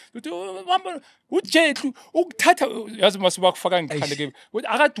ngekhanda ke uthi hamba ujethu ukuthatha yazi masuba kufaka ngekhanda ke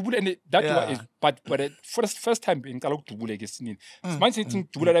akadubula and that was but first time ngicala ukudubula ke esinini manje sithi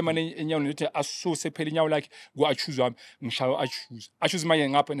ngidubula la manje enyawo nithi asuse phela inyawo lakhe ku-achoose wami ngishayo achoose manje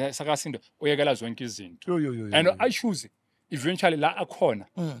ngapha sakasindo oyekela zonke izinto and achoose eventually la akhona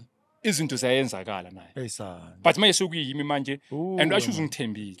izinto ziyenzakala naye but manje sokuyimi manje and achoose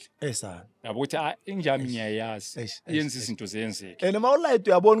ngithembile yabo ukuthi injami ngiyayazi yenza izinto ziyenzeke and mawulight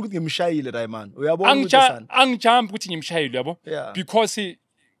uyabona ukuthi ngimshayile Raymond uyabona ukuthi angijambi ukuthi ngimshayile yabo because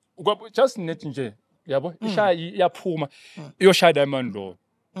just net nje yabo ishaya iyaphuma iyoshaya Diamond lo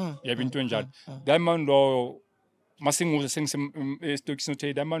yabo into enjalo Diamond lo masinguze sengise stock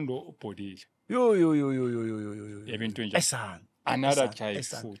Diamond lo ubhodile yo yabo into enjalo another child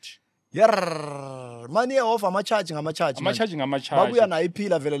futhi mani off ama-charge babuya nayo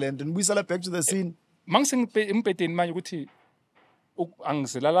iphila vele lento nibuyisela back to the scene mangisengempedeni manje ukuthi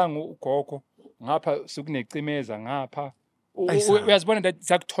angizilalanga ugogo ngapha sokunecimeza ngapha uyazibona that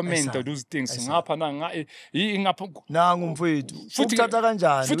zakuthomenta those things ngapha ngapha nangu mfowethu ukuthatha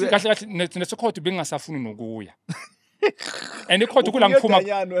kanjani futhi kahle nesikhodo bengingasafuni nokuya and ikhodo kula ngiphuma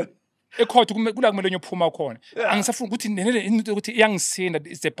ekhodo kula kumele nyophuma khona angisafuni ukuthi nenele into ukuthi iyangisinda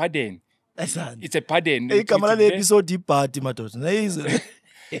it's a burden it's a burden igama lale episode ibhadi madoda nayize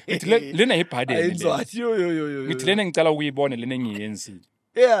lena iburden ngithi lena ngicala ukuyibona lena engiyenzile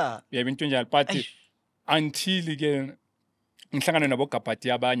yebo into njalo but until ke ngihlangana nabo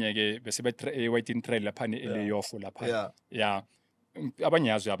gabhati abanye ke bese waiting trail lapha eLeyofo lapha yeah abanye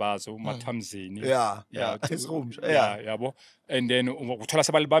yazo yabazo uMathamzini yabo and then uthola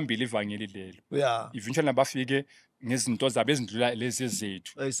sebalibambile ivangeli lelo eventually nabafike ngezinto zabo ezindlula lezi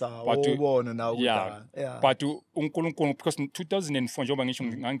zethu ubona nawo but uNkulunkulu because 2004 njengoba ngisho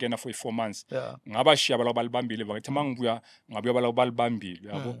ngangena for 4 months ngabashiya balabo balibambile bakithi mangibuya ngabuya balabo balibambile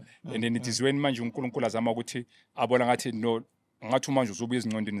yabo and then it is when manje uNkulunkulu azama ukuthi abona ngathi no ngathi manje uzobuya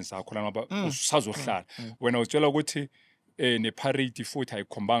ezincondweni zakho la ngoba usazohlala wena utshela ukuthi ne-parade futhi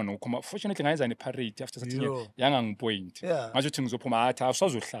ayikhombanga nokukhoma fortunately ngayenza ne-parade after sathi yanga ngipoint ngathi uthi ngizophuma athi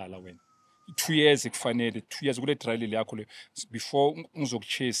awusazohlala wena 2 years kufanele 2 years kule trial yakho le before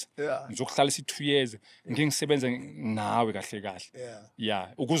ngizokuchase ngizokuhlalisa 2 years ngingisebenza nawe kahle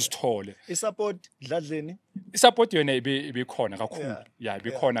ukuzithole isupport dladleni isupport yona ibikhona kakhulu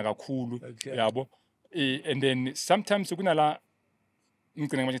ibikhona kakhulu yabo and then sometimes kunala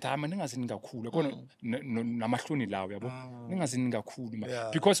ngicela manje ukuthi ningazini kakhulu khona namahloni lawo yabo ningazini kakhulu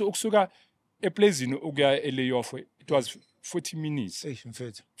because ukusuka eplazini ukuya eLeyofo it was 40 minutes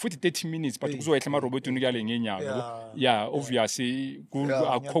futhi 30 minutes but kuzoyehla amarobotini kuyale ngenyawo obviously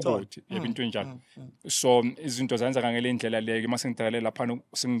akukhokoti yebinto enjalo so izinto zanza ngale ndlela leke mase ngidalele lapha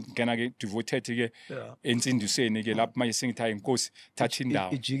singena ke devoted ke ensindiseni ke lapha manje singithatha inkosi thatha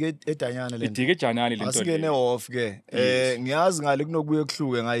indawo ijike eDanyane le ijike eDanyane le nto asingene off ke ngiyazi ngale kunokubuye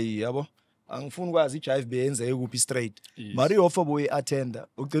kuhluke ngayi yabo angifuni ukwazi ijive beyenzeke kuphi straight mari offer boy attender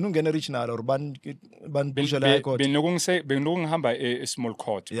ugcina ungena regional or ban pusha la court benokungihamba small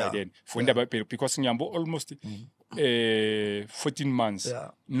court by then for indaba because ngiyambo almost 14 months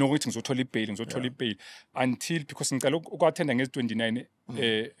nokuthi ngizothola ibail until because ngicela ukwattenda ngezi 29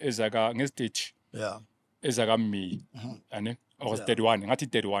 ezaka ngezi 30 ezaka May ane or 31 ngathi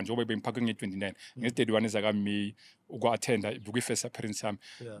 31 njengoba bengiphaka nge29 nge31 ezaka May ukwattenda buku first appearance yami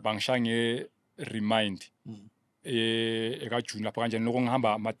bangishange remind eka June lapha kanjani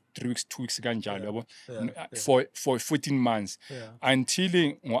lokungihamba ama 3 weeks 2 weeks kanjalo yabo for 14 months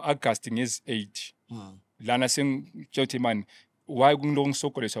until ngoAugust ngezi 8 lana sengitshela man why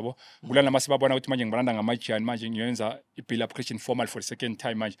kungisokholesa yabo kulana masibabona ukuthi manje ngibalanda ngamajani manje ngiyenza i-bill application formal for the second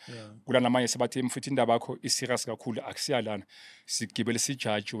time manje kulana manje sebathi mfuthi indaba yakho iserious kakhulu akusiya lana sigibele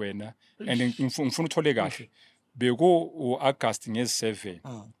sijudge wena and ngifuna uthole kahle beko uAugust ngezi 7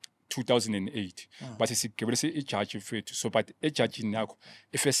 2008 but sigibele sijudge mfethu so but ejudging yakho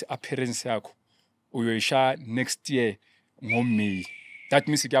ifirst appearance yakho uyoyisha next year ngoMay. That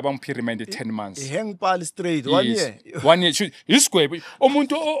means kuyaba ngiphirimende 10 months. Ihengpal straight 1 year. 1 year. Isigwebo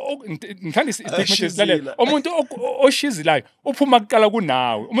umuntu ngithanda istatement esilalela. Umuntu oshizilayo uphuma kuqala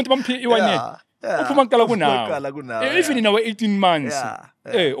kunawe. Umuntu bamphi i1 year. Uphuma kuqala kunawe. Even in our 18 months.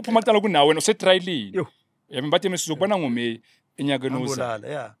 Uphuma kuqala kunawe wena usetrialini. Yami bathi mesizokubona ngoMay enyakeni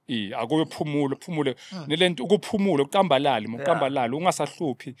ozayo. Akuyophumula nelento ukuphumula uqambalala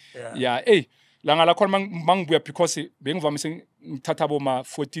ungasahluphi. La ngala khona mangibuya because bengivamise ngithatha boma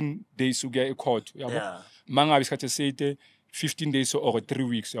 14 days ukuya ecourt yabo mangabe isikhathi eside 15 days or 3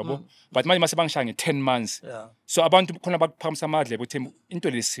 weeks yabo but manje mase bangishange 10 months so abantu khona bakuphamisa amadlebe uthi into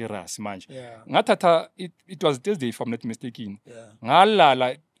le serious manje ngathatha it was Thursday if I'm not mistaken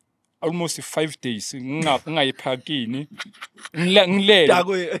ngalala almost 5 days ngingayiphakini ngilele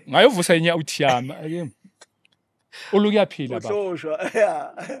ngayovusa inya uthi yami ake ulukuyaphila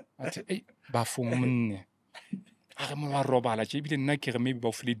baba athi bafunga umnne akamwa robala nje ibile nna ke maybe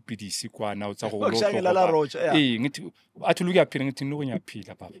ba fleet bidisi kwana utsa go lokho ngithi athi lukuyaphila ngithi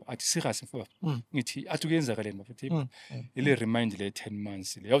nokunyaphila baba athi serious mfana ngithi athi kuyenzakaleni bafethu ile remind le 10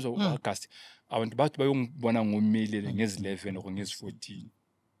 months le yazo August abantu bathi bayongibona ngomile ngezi 11 or ngezi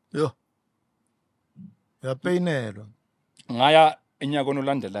 14 yapainelwa ngaya enyaka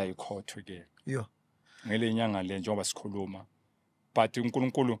olandela icourt ke ngele nyanga le njengoba sikhuluma but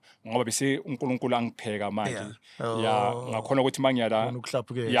uNkulunkulu ngoba bese uNkulunkulu angipheka manje ngakhona ukuthi mangiyala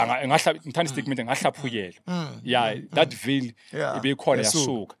ngithanda statement ngahlaphukela that veil ibikhona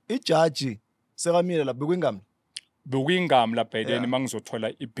yasuka ijudge sekamile la bekuyingami la by then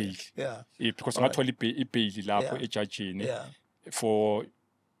mangizothola ibail because ngathola ibail lapho ejudgini for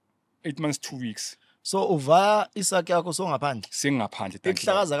 8 months 2 weeks. So uvaya isakhe yakho songaphandle singaphandle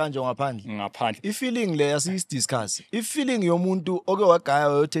ikuhlakaza kanje ngaphandle ngaphandle ifeeling le asiyidiscuss ifeeling yomuntu oke wagaya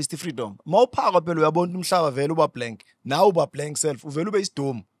wayo taste freedom mawuphaka phela uyabona umhlaba vele uba blank nawe uba blank self uvela ube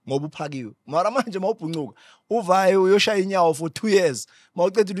isidomu ngoba uphakiwe mara manje mawubhuncuka uvaye uyoshaya inyawo for 2 years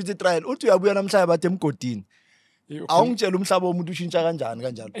mawucethe ukuthi trial uthi uyabuya namhlanje bathe emgodini awungitshela umhlaba womuntu ushintsha kanjani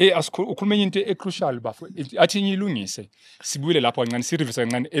kanjalo ukhuluma into ecrucial bafo athi nyilungise sibuyele lapho kancane sirevise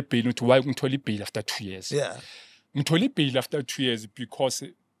kancane ebail uthi why ngithola ibail after 2 years ngithola ibail after 2 years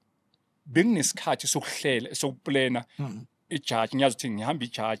because benginesikhathi sokuhlela sokuplana ijaji ngiyazi ukuthi ngihamba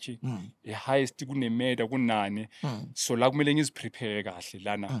ijaji highest kunemeda kunani so la kumele ngiziprepare kahle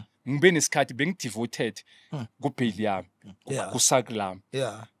lana ngibe nesikhathi bengidevoted kubail yami kusaklam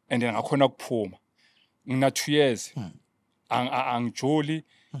and then ngakhona ukuphuma ngina 2 years angijoli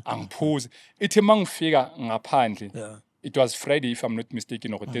angiphuze ithe mangifika ngaphandle it was Friday if I'm not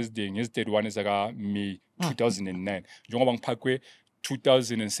mistaken or Thursday ngezi31 ezaka May 2009 njengoba ngiphakwe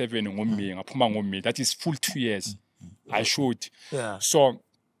 2007 ngoMay ngaphuma ngoMay that is full 2 years I should so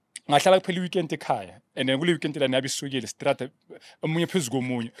ngahlala kuphela weekend ekhaya and then kule weekend la nabi sukile strata omunye phezulu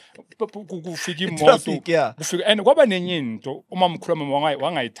komunye kufika imoto kufika and kwaba nenye into uma mkhuluma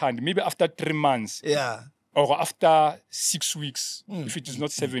wangayithandi maybe after 3 months or after 6 weeks if it is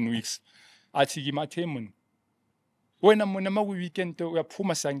not 7 weeks athi kimathemon wena mona ma weekend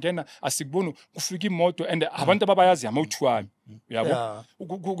uyaphuma sangena asikubona kufika imoto and abantu abayazi ama-2 yabo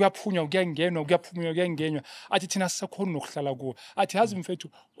kuyaphunywa kuyangenwa kuyangenywa athi thina sisakhona nokuhlala kuwo athi yazi mfethu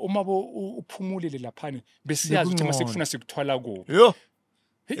uma uphumulile laphana besiyazi ukuthi masekufuna sikuthwala kuwo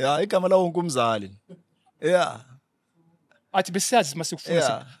igama lawo wonke umzali athi besiyazi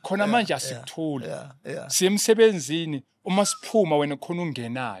masekufuna khona manje asikuthuli siyemsebenzini uma siphuma wena khona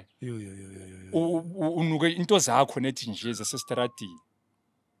ungenayo unuke into zakho nethi nje zasestradini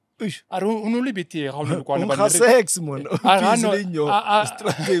unulibiti sex mon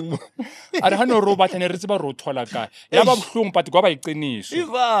arahano robot ne ritse ba rothola ka yaba buhlungu but kwaba iqiniso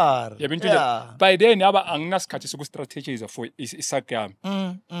yabinto nje by then yaba anginasikhathi sokustrategize for isakhe yami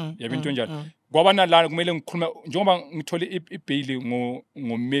yabinto njalo kwaba nalana kumele ngikhuluma njengoba ngithole ibail ngo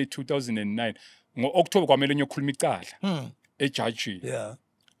May 2009 ngo-October kwamele ngiyokhuluma icala ejaji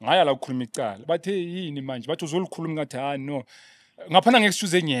ngaya la ukukhuluma icala bathe yini manje bathi uzolikhuluma ngathi no ngaphana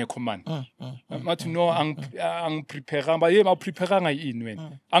ngeke engekho man ngathi no angiprepare ba yema prepare ngayini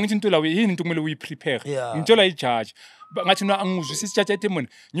wena angithi into lawe yini into kumele uyiprepare ngitshela ijaji ngathi no angizwisisi ijaji ethi mina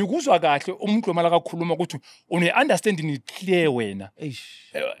ngikuzwa kahle umuntu omala kakhuluma ukuthi une understanding is clear wena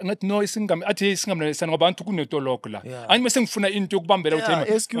ngathi no isingami athi isingamnelesana ngoba abantu kunetoloko la angithi mase ngifuna into yokubambela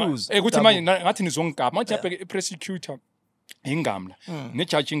ukuthi excuse ukuthi manje ngathi nizongigaba ngathi yaphe i-prosecutor ingamla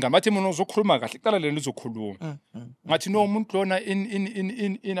nejaji ingamla athi mina uzokhuluma kahle icala lelo lizokhuluma ngathi no umuntu lona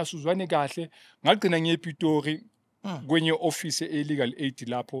in asuzwane kahle ngagcina ngiyePitori kwenye office e-legal aid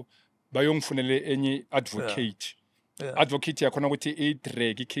lapho bayongifunele enye advocate yakhona ukuthi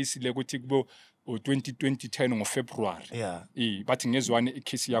i-drag icase le ukuthi kubo 2010 ngoFebruary bathi ngezwane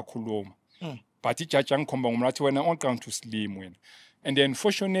icase yakhuluma but ijaji angikhomba ngomlathi wena onqanga to slim wena and then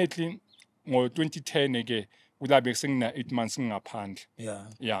fortunately ngo-2010 ke kulabe sengina 8 months ngaphandle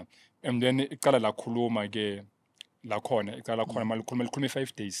and then icala lakhuluma ke lakhona icala lakhona malikhuluma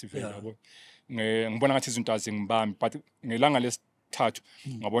 5 days vele yabo ngibona ngathi izinto azingibambi but ngelanga lesithathu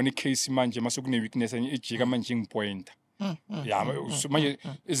ngabona icase manje mase kune weakness enye ijika manje ngipointa manje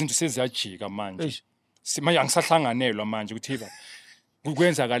izinto seziyajika manje manje angisahlanganelwa manje ukuthi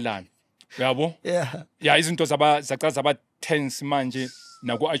kwenzakalani yabo izinto zaba tense manje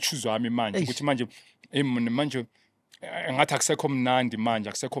naku achoose wami manje ukuthi manje manje ngathi akusekho mnandi manje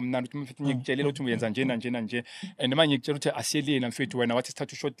akusekho mnandi ukuthi ngikutshelela ukuthi uyenza njena nje and manje ngikutshela ukuthi asiyelena mfethu wena wathi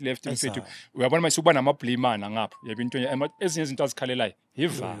sithatha short left mfethu uyabona mase kuba namablamana ngapha yabo into ezinye izinto azikhalelayo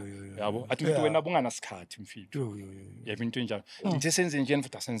yabo athi mfethu wena bungana sikhathi mfethu yabo into enjalo ngithi senze njena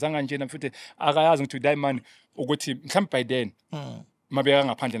mfethu asenzanga njena mfethu akayazi ukuthi Danyane ukuthi mhlawumbe by then mabeka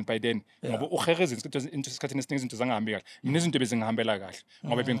ngaphandle by then ngoba uhereza into isikhathi esiningi izinto zangahambi kahle mina izinto bezingihambela kahle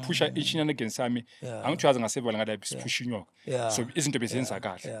ngoba bengiphusha ichinyana against sami angithiwazi ngasevala ngada bisiphusha inyoka so izinto bezenza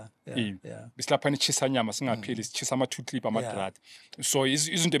kahle bisilaphana ichisanyama singapheli sichisa ama-2 clip amadrada so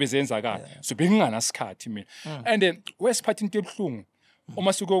izinto bezenza kahle so benginganasikhathi mina and wesiphathi into ebuhlungu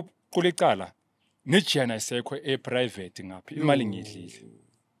uma sikuqula icala nejana isekho e-private ngaphi imali ngiyidlile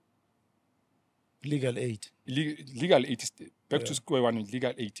legal aid back to square one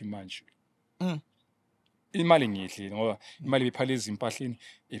legal aid manje imali ngiyidlile ngoba imali bephala ezimpahleni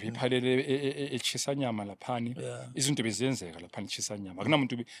ebephalele echisanyama laphani izinto bezenzeka laphani echisanyama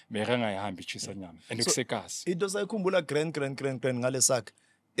akunamuntu bekangayihamba echisanyama and kusekasi into sayikhumbula grand ngalesakhe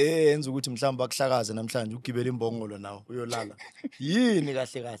enza ukuthi mhlawumbe akuhlakaze namhlanje ugibela imbongolo nawo uyolala yini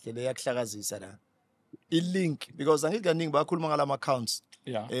kahle le yakuhlakazisa la i-link because angithi kaningi bakhuluma ngala accounts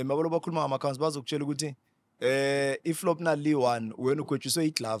mabolo bakhuluma ngama accounts bazokutshela ukuthi iflop na li1 wena ugwejiswe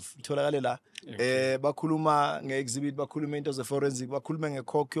iglove itholakale la bakhuluma ngeexhibit bakhuluma into ze forensic bakhuluma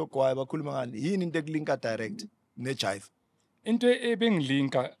ngekhokho yogwaye bakhuluma ngani yini into ekulinka direct nejive into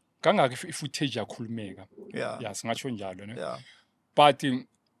ebengilinka kangaka ifootage yakhulumeka singatsho njalo ne but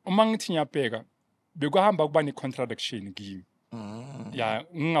uma ngithi ngiyabheka bekuhamba kuba ne-contradiction kimi. Ya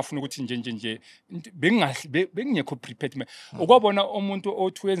ngingafuna ukuthi nje bengingekho prepared. Ukwabona umuntu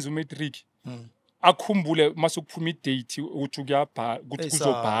othi wenza umatric akhumbule masukuphuma idate ukuthi ukuthi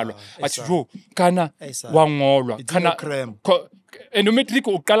kuzobhalwa athi yo kana wangolwa kana and umatric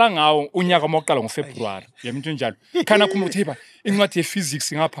uqala ngawo unyaka mawuqala ngoFebruary yabinto njalo kana khumula ukuthi hey incwadi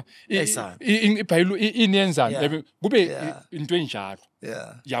ye-physics ngapha ibhayilo inenzani kube into enjalo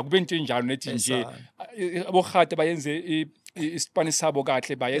ya kube into enjalo nethi nje abokhate bayenze isipani sabo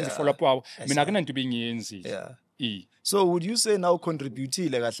kahle bayenze follow up wabo mina akunanto bengiyenzi. So would you say now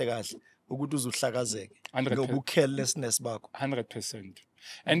contributile kahle ukuthi uzuhlakazeke ngobu carelessness bakho? 100%.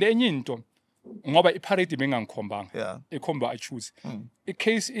 And enye into ngoba iparade bengangikhombanga ekhomba choose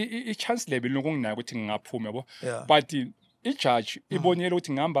icase i-chance level lokunginayo ukuthi ngingaphuma yabo but i-judge ibonile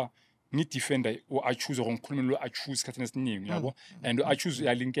ukuthi ngihamba ngidefender choose ngikhuluma lo choose kathina esiningi yabo and choose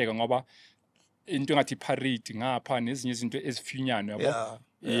uyalinkeka ngoba into ngathi parade ngapha nezinye izinto ezifinyana yabo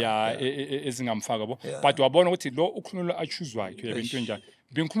ezingamfaka yabo but wabona ukuthi lo ukhuluma lo choose wakhe yabinto njalo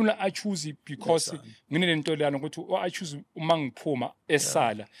bengikhuluma choose because nginelento lana ukuthi choose uma ngiphuma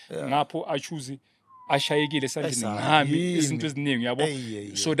esala ngapho choose ashayekile esandleni ngihambi izinto eziningi yabo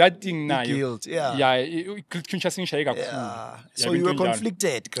so that thing nayo guilt conscious ngishaye kakhulu. So you were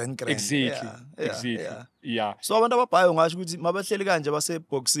conflicted grand exactly so abantu ababhayo ngasho ukuthi mabahleli kanje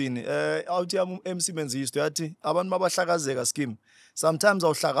baseboxini awuthi emsebenzisi yathi abantu mabahlakazeka Skeem sometimes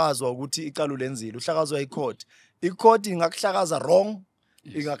awuhlakazwa ukuthi icala lenzile uhlakazwa i-court ingakuhlakaza wrong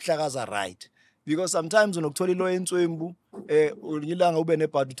ingakuhlakaza right because sometimes unokuthola ilo entswembu unyilanga ube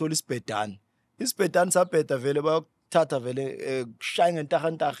nebhadi uthola isibhedani sabheda vele bayokuthatha vele kushaya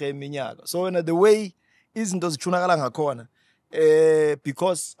ngentaha eminyaka so when the way izinto zichunakala ngakhona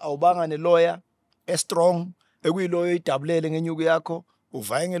because awubanga ne-lawyer strong ekuyi-lawyer idabulele ngenyuku yakho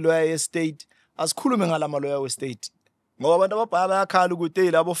uvaye nge-lawyer ye-state asikhulume ngalama lawyer we-state ngoba abantu ababhaya bayakhala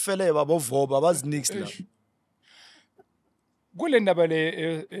ukuthi labo fele babovoba bazinix la kule ndaba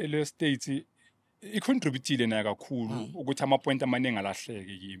le state icontributile nayo kakhulu ukuthi ama-point amaningi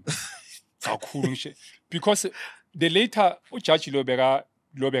alahleke kimi kakhulu ngisho because the later ujudge lo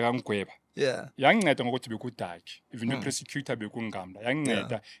beka ngigweba yanginceda ngokuthi bekudaki even prosecutor bekungamla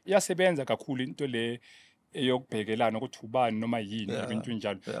yanginceda iyasebenza kakhulu into le eyokubhekelana ukuthi ubani noma yini into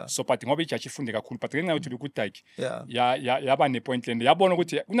njalo so but ngoba ijudge ifunde kakhulu but ngenxa yokuthi bekudaki yaba ne-point land yabona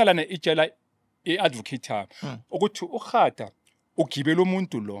ukuthi kunalana itshela i-advocate ukuthi ukhata ugibela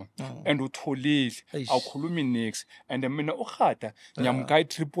umuntu lo and utholile awukhulumi next and mina ukhata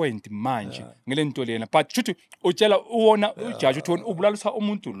ngiyamguide 3 point manje ngile nto lena but futhi utshela uwona ujudge uthi ubulalisa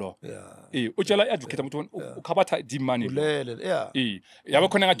umuntu lo utshela i-advocate ukuthi ukhabatha dimani yaba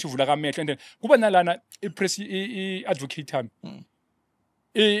khona ngathi uvula kamehlo and then kuba nalana i-advocate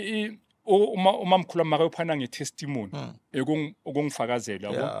uma mkhulu maka uphana nge-testimony okungifakazela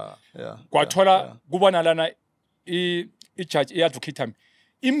yabo kwathola kuba nalana i-judge i-advocate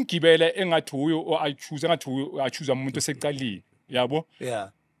imgibele engathi huyo o-choose umuntu osecalile yabo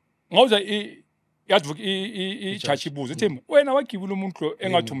ngawuza i-judge ibuza uthi wena wagibela umuntu lo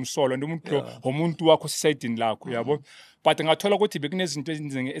engathi umsolo umuntu wakho sisayidini lakho yabo but ngathola ukuthi bekunezinto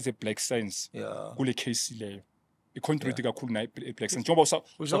ezinzenge eze-black science kule case leyo i-contribute kakhulu nayo i-black sense njengoba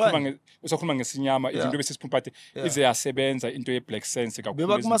usakhuluma ngesinyama izinto besisiphumphate ize yasebenza into ye-black sense kakhulu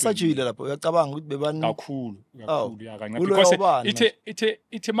bebakumasajile lapho uyacabanga ukuthi bebani kakhulu because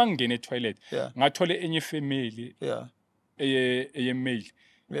ithe mangingena e-toilet ngathole enye family eye-male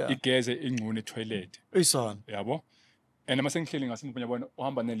igeze ingcune e-toilet yabo and mase ngihleli ngasimbunya bona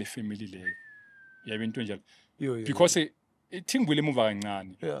uhamba nale family leyo yabo into njalo because ithingwile emuva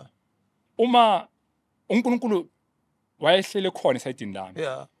kancane uma uNkulunkulu wayehlele khona esayidini lami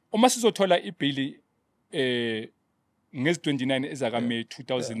uma sizothola ibhili ngezi-29 ezaka-May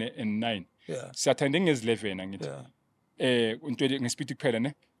 2009 siyathanda ngezi-11 ngithi into ngespeed kuphela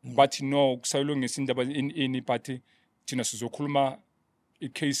ne bathi no kusayolungisa indaba ini but thina sizokhuluma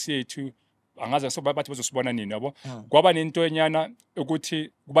i-case yethu angazi bathi bazosibona nini yabo kwaba nento enyana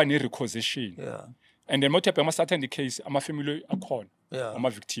ukuthi kuba ne-requisition and then mothepha ama-attend case ama-family akhona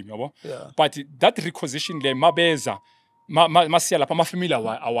ama-victim yabo but that requisition le mabeza masiya lapha ama-family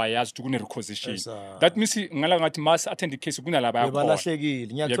awayazi ukuthi kune-requisition that means ngala ngathi mas-attend case kunalaba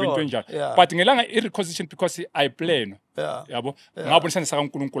yakhonabebalahlekiile ngiyathola but ngelanga i-requisition because ayiplan yabo ngabonisana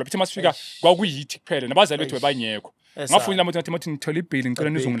sakaNkulunkulu bithi masifika kwakuyithi kuphela nabazali bethu bebanyekho ngafunela ukuthi ngithola ibhili ngicela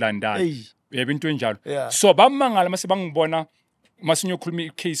nizongilandana yebo into enjalo so bamangala mase bangibona masinyokhuluma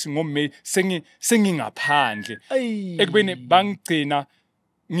icase ngoMay sengingaphandle ekubeni bangigcina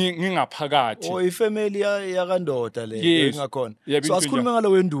ngingaphakathi ifamily yakandoda le Yes. engakhona Yebo, so into asikhulume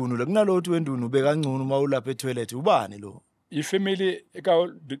ngalo wendunu la kunalothi wendunu bekangcono uma ulapha etoilet ubani lo ifamily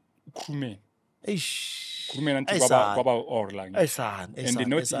ekakhulumeni khulumeni anti kwaba or la esana and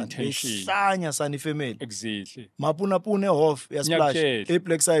not intention ehlanya sana ifamily exactly mapunapune hof yasplash Ngiyakutshela.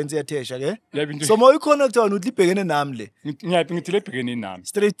 eblack science yathesha ke Yebo, into so mawuyiconnect wena uthi libhekene nami le ngithi lebhekene nami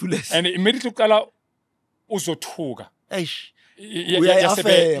straight to less and immediately uqala uzothuka eish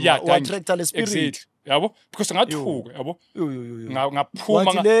yeah, uattracta le spirit exactly yabo because ngathuka yabo yo ngaphuma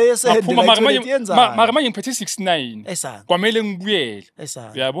Wathi le yesendela ngaphuma itoilet yenzani? mara manje ngiphethe 69 esana kwamele ngibuyele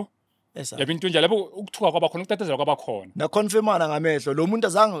esana yabo esana yabo into njalo yabo ukuthuka kwaba khona ukutatazela kwaba khona na confirmana ngamehlo lo muntu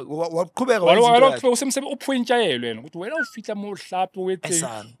azange waqhubeka walokho usemsebe uphointshayelo wena ukuthi wena ufihla mohlapho wethe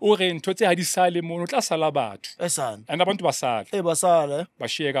Esana. ore ntotse ha di sale mono tla sala batho esana and abantu basala basala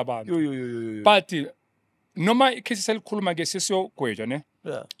bashiyeka abantu yo but noma ikesi selikhuluma ke sesiyogwejwa ne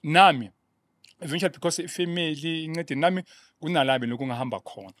yeah nami eventually because ifamily incede nami kunalabi lokungahamba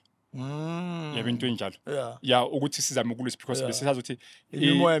khona yabo into enjalo yeah ya ukuthi sizame ukulwisa because Yeah. besisazi ukuthi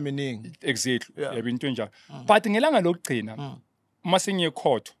imimoya eminingi exactly Yeah. yabo into enjalo but ngelanga lokugcina uma sengiye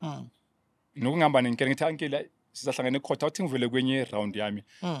court nokungihamba nenkela ngithi ankela sizahlangana ecourt awuthi ngivele kwenye round yami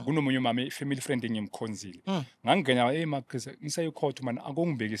kunomunye umama family friend engimkhonzile ngangena maqhiza ngisaye court man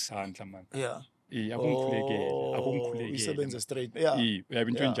akungibeka isandla man yeah akungikhulekele isebenza straight yeah yabo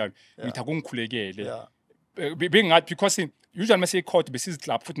into enjalo ngithi akungikhulekele yeah bengathi because usually mase court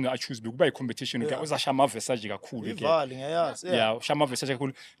besiziclub futhi na choose kuba i-competition Yeah. uzasha ama-versace kakhulu ke ivali ngiyayazi yeah usha ama-versace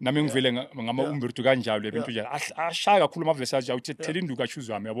kakhulu nami ngivele ngama-umbirtu kanjalo yabo into njalo ashaya kakhulu ama-versace awuthi thela induku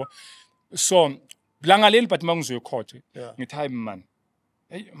choose wami yabo so langaleli but mangizoye court Yeah. ngithi hayi man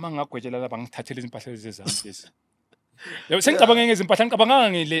hey mangagwetshela lapha ngithathele izimpahla zezami lezi yabo sengicabanga ngezimpahla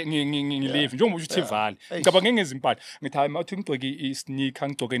ngicabanga ngilive njengoba uthi vale ngicabanga ngezimpahla ngithi hayi mawuthi ngigcoke i-sneaker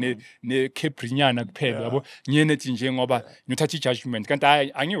ngigcoke ne-cabrinyana kuphela yabo ngiyenethi nje ngoba ngiyothatha i-judgment kanti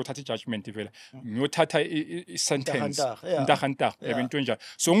hayi angiyothatha i-judgment vela ngiyothatha i-sentence intahantah yabo into enjalo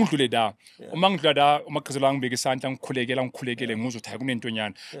so ngidlule la uma ngidlula la umaqhizelo angibeka isandla ngikhulekele ngizothi hayi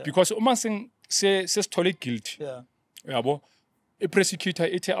kunentonyana because uma sesithole guilty yeah yabo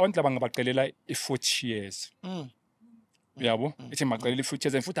i-prosecutor ithi abantu laba ngabaqelela i-40 years yabo ithi maqelela i-40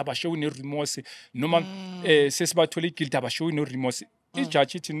 years and futhi abashowi ne-remorse noma sesibathole i-guilty abashowi no-remorse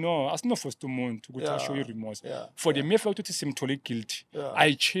i-judge ithi no asinofosta umuntu ukuthi ashowe i-remorse for the mere fact ukuthi simthole i-guilty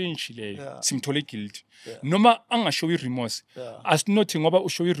ayichange leyo simthole i-guilty noma angashowi i-remorse asinothi ngoba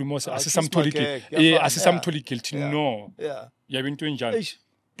ushowe i-remorse asisamthole i-guilty no yeah yabo into enjalo Eish.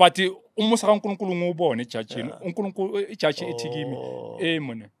 but umusa kaNkulunkulu ngubone ejudgini uNkulunkulu ijaji ethi kimi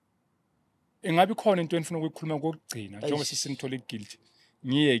mona engabe khona into enifuna ukuyikhuluma kokugcina njengoba sesingithole guilty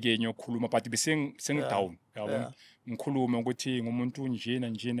ngiyeke nyokhuluma but sengidown yabo ngikhuluma ukuthi ngumuntu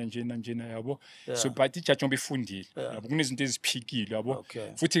njena yabo so but ijaji ngoba ifundile yabo kunezinto eziphikile yabo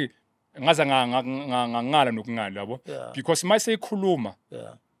futhi ngaza ngangala nokungala yabo because mase ikhuluma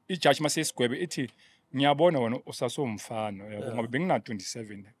ijaji mase isigwebe ithi ngiyabona wena usasomfana yabo ngoba bengina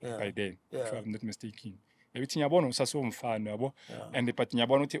 27 by then if I'm not mistaken yabithi ngiyabona usasomfana yabo and but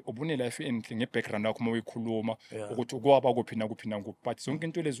ngiyabona ukuthi ubune life enhle ngebackground yakho uma uyikhuluma ukuthi ukwaba kuphi na kuphi but zonke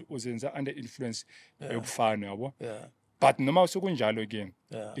into lezi uzenza under influence yobufana yabo but noma usekunjalo ke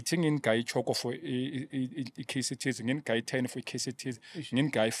ithi ngingiguy choko for i-case ethize ngingiguy 10 for i-case ethize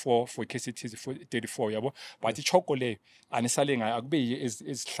ngingiguy 4 for i-case ethize for 34 yabo but ichoko leyo anisale ngayo akube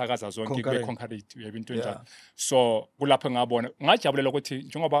ezihlakaza zonke kube concrete yabo into enjalo so kulapho ngabona ngajabulela ukuthi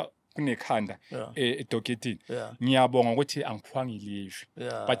njengoba kunekhanda edoketini ngiyabonga ukuthi angiphuwanga i-leave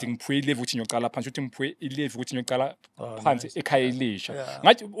but ngiphuwe i-leave ukuthi ngiyocala phansi ukuthi ngiphuwe i-leave ukuthi ngiyocala phansi ekhaya elisha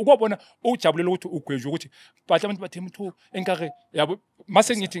ngathi ukubona ujabulela ukuthi ugwejwe ukuthi but abantu bathi mthu enkare yabo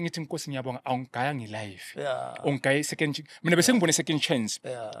mase ngithi inkosi ngiyabonga awungigaya nge-live ungigaya second mina bese ngibone second chance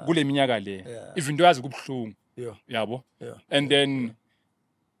kule minyaka le even though yazi kubhlungu yabo and then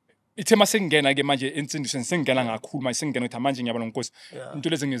ithe masengena ke manje insindisweni sengena ngakhulu manje sengena ukuthi manje ngiyabona nkosi into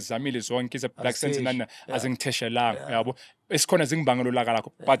lezi ngizamile zonke ize black sense nana azingitheshelanga yabo esikhona zingibangelo laka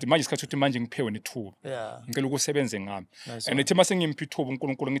lakho but manje isikhathi ukuthi manje ngiphewe nethuba ngicela ukusebenze ngami and ithe masengimpa ithuba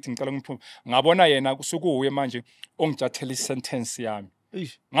uNkulunkulu ngithi ngicela ngiphume ngabona yena kusukuwe manje ongijathela isentence yami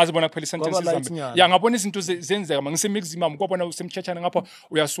ngazibona kuphela isentence yami ngabona izinto zenzeka ngisemeximum kwabona usemchachana ngapha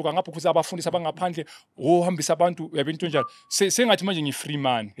uyasuka ngapha ukuthi abafundisi abangaphandle ohambisa abantu yabo into njalo sengathi manje ngi-free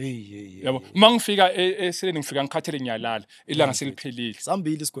man yabo mangifika eseleni ngifika ngikhathele ngiyalala ilanga seliphelile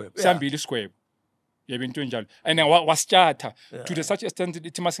sambili isigwebo yebo into njalo and wasithatha to the such extent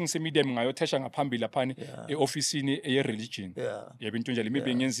ithi masingise-medium ngayothesha ngaphambili laphani e-ofisini ye-religion yebo into njalo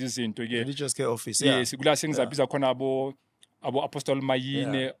maybe ngenza izinto ke religious care office yes kula sengizabiza khona abo abo Apostle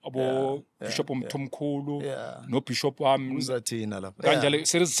Mayine abo Bishop Mthomkhulu no Bishop wami uzathina lapha kanjalo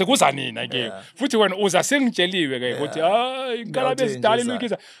sekuza nina ke futhi wena uza sengitsheliwe ke ukuthi hayi inkalabe esidala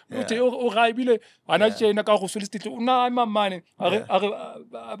ilukiza uthi urayibile anatshena ka go solicite una mamane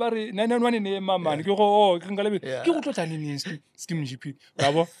abari 991 ne mamane ke go inkalabe ke go tlotla nini Skeem GP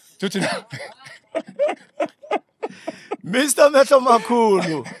yabo tuthi Mr.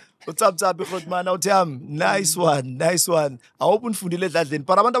 Mehlomakhulu utsaptsap Grootman uthi nice one I hope unifundile edladleni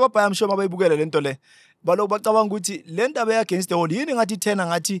but abantu ababhaya mshomo abayibukele lento le balo bacabanga ukuthi le ndaba against the wall yini ngathi thena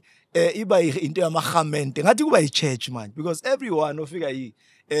ngathi iba into yamahamente ngathi kuba ichurch man because everyone ofika yi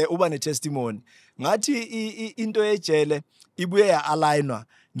uba ne testimony ngathi into ejele ibuye ya alignwa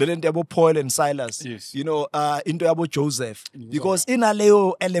lento yabo Paul and Silas you know into yabo Joseph because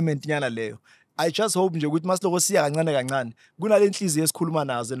inaleyo element nyana leyo I just hope nje ukuthi masiloko siya kancane kunale inhliziyo esikhuluma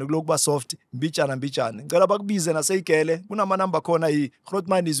nazo nokulokuba soft mbijana ngicela bakubize naseyigele kunama number khona yi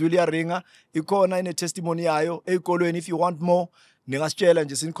Grootman izwili ringa ikhona ine testimony yayo ezikolweni if you want more ningasitshela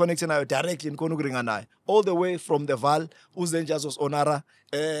nje sin connect nayo directly nikhona ukuringa nayo all the way from the Val uzenjazos honora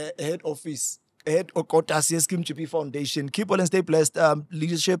head office head Okotasi Skeem GP Foundation. Keep well and stay blessed,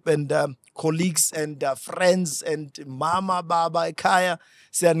 leadership and colleagues and friends and mama, baba, Kaya,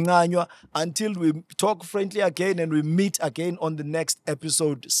 Sianganywa. Until we talk friendly again and we meet again on the next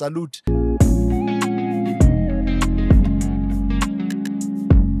episode. Salute.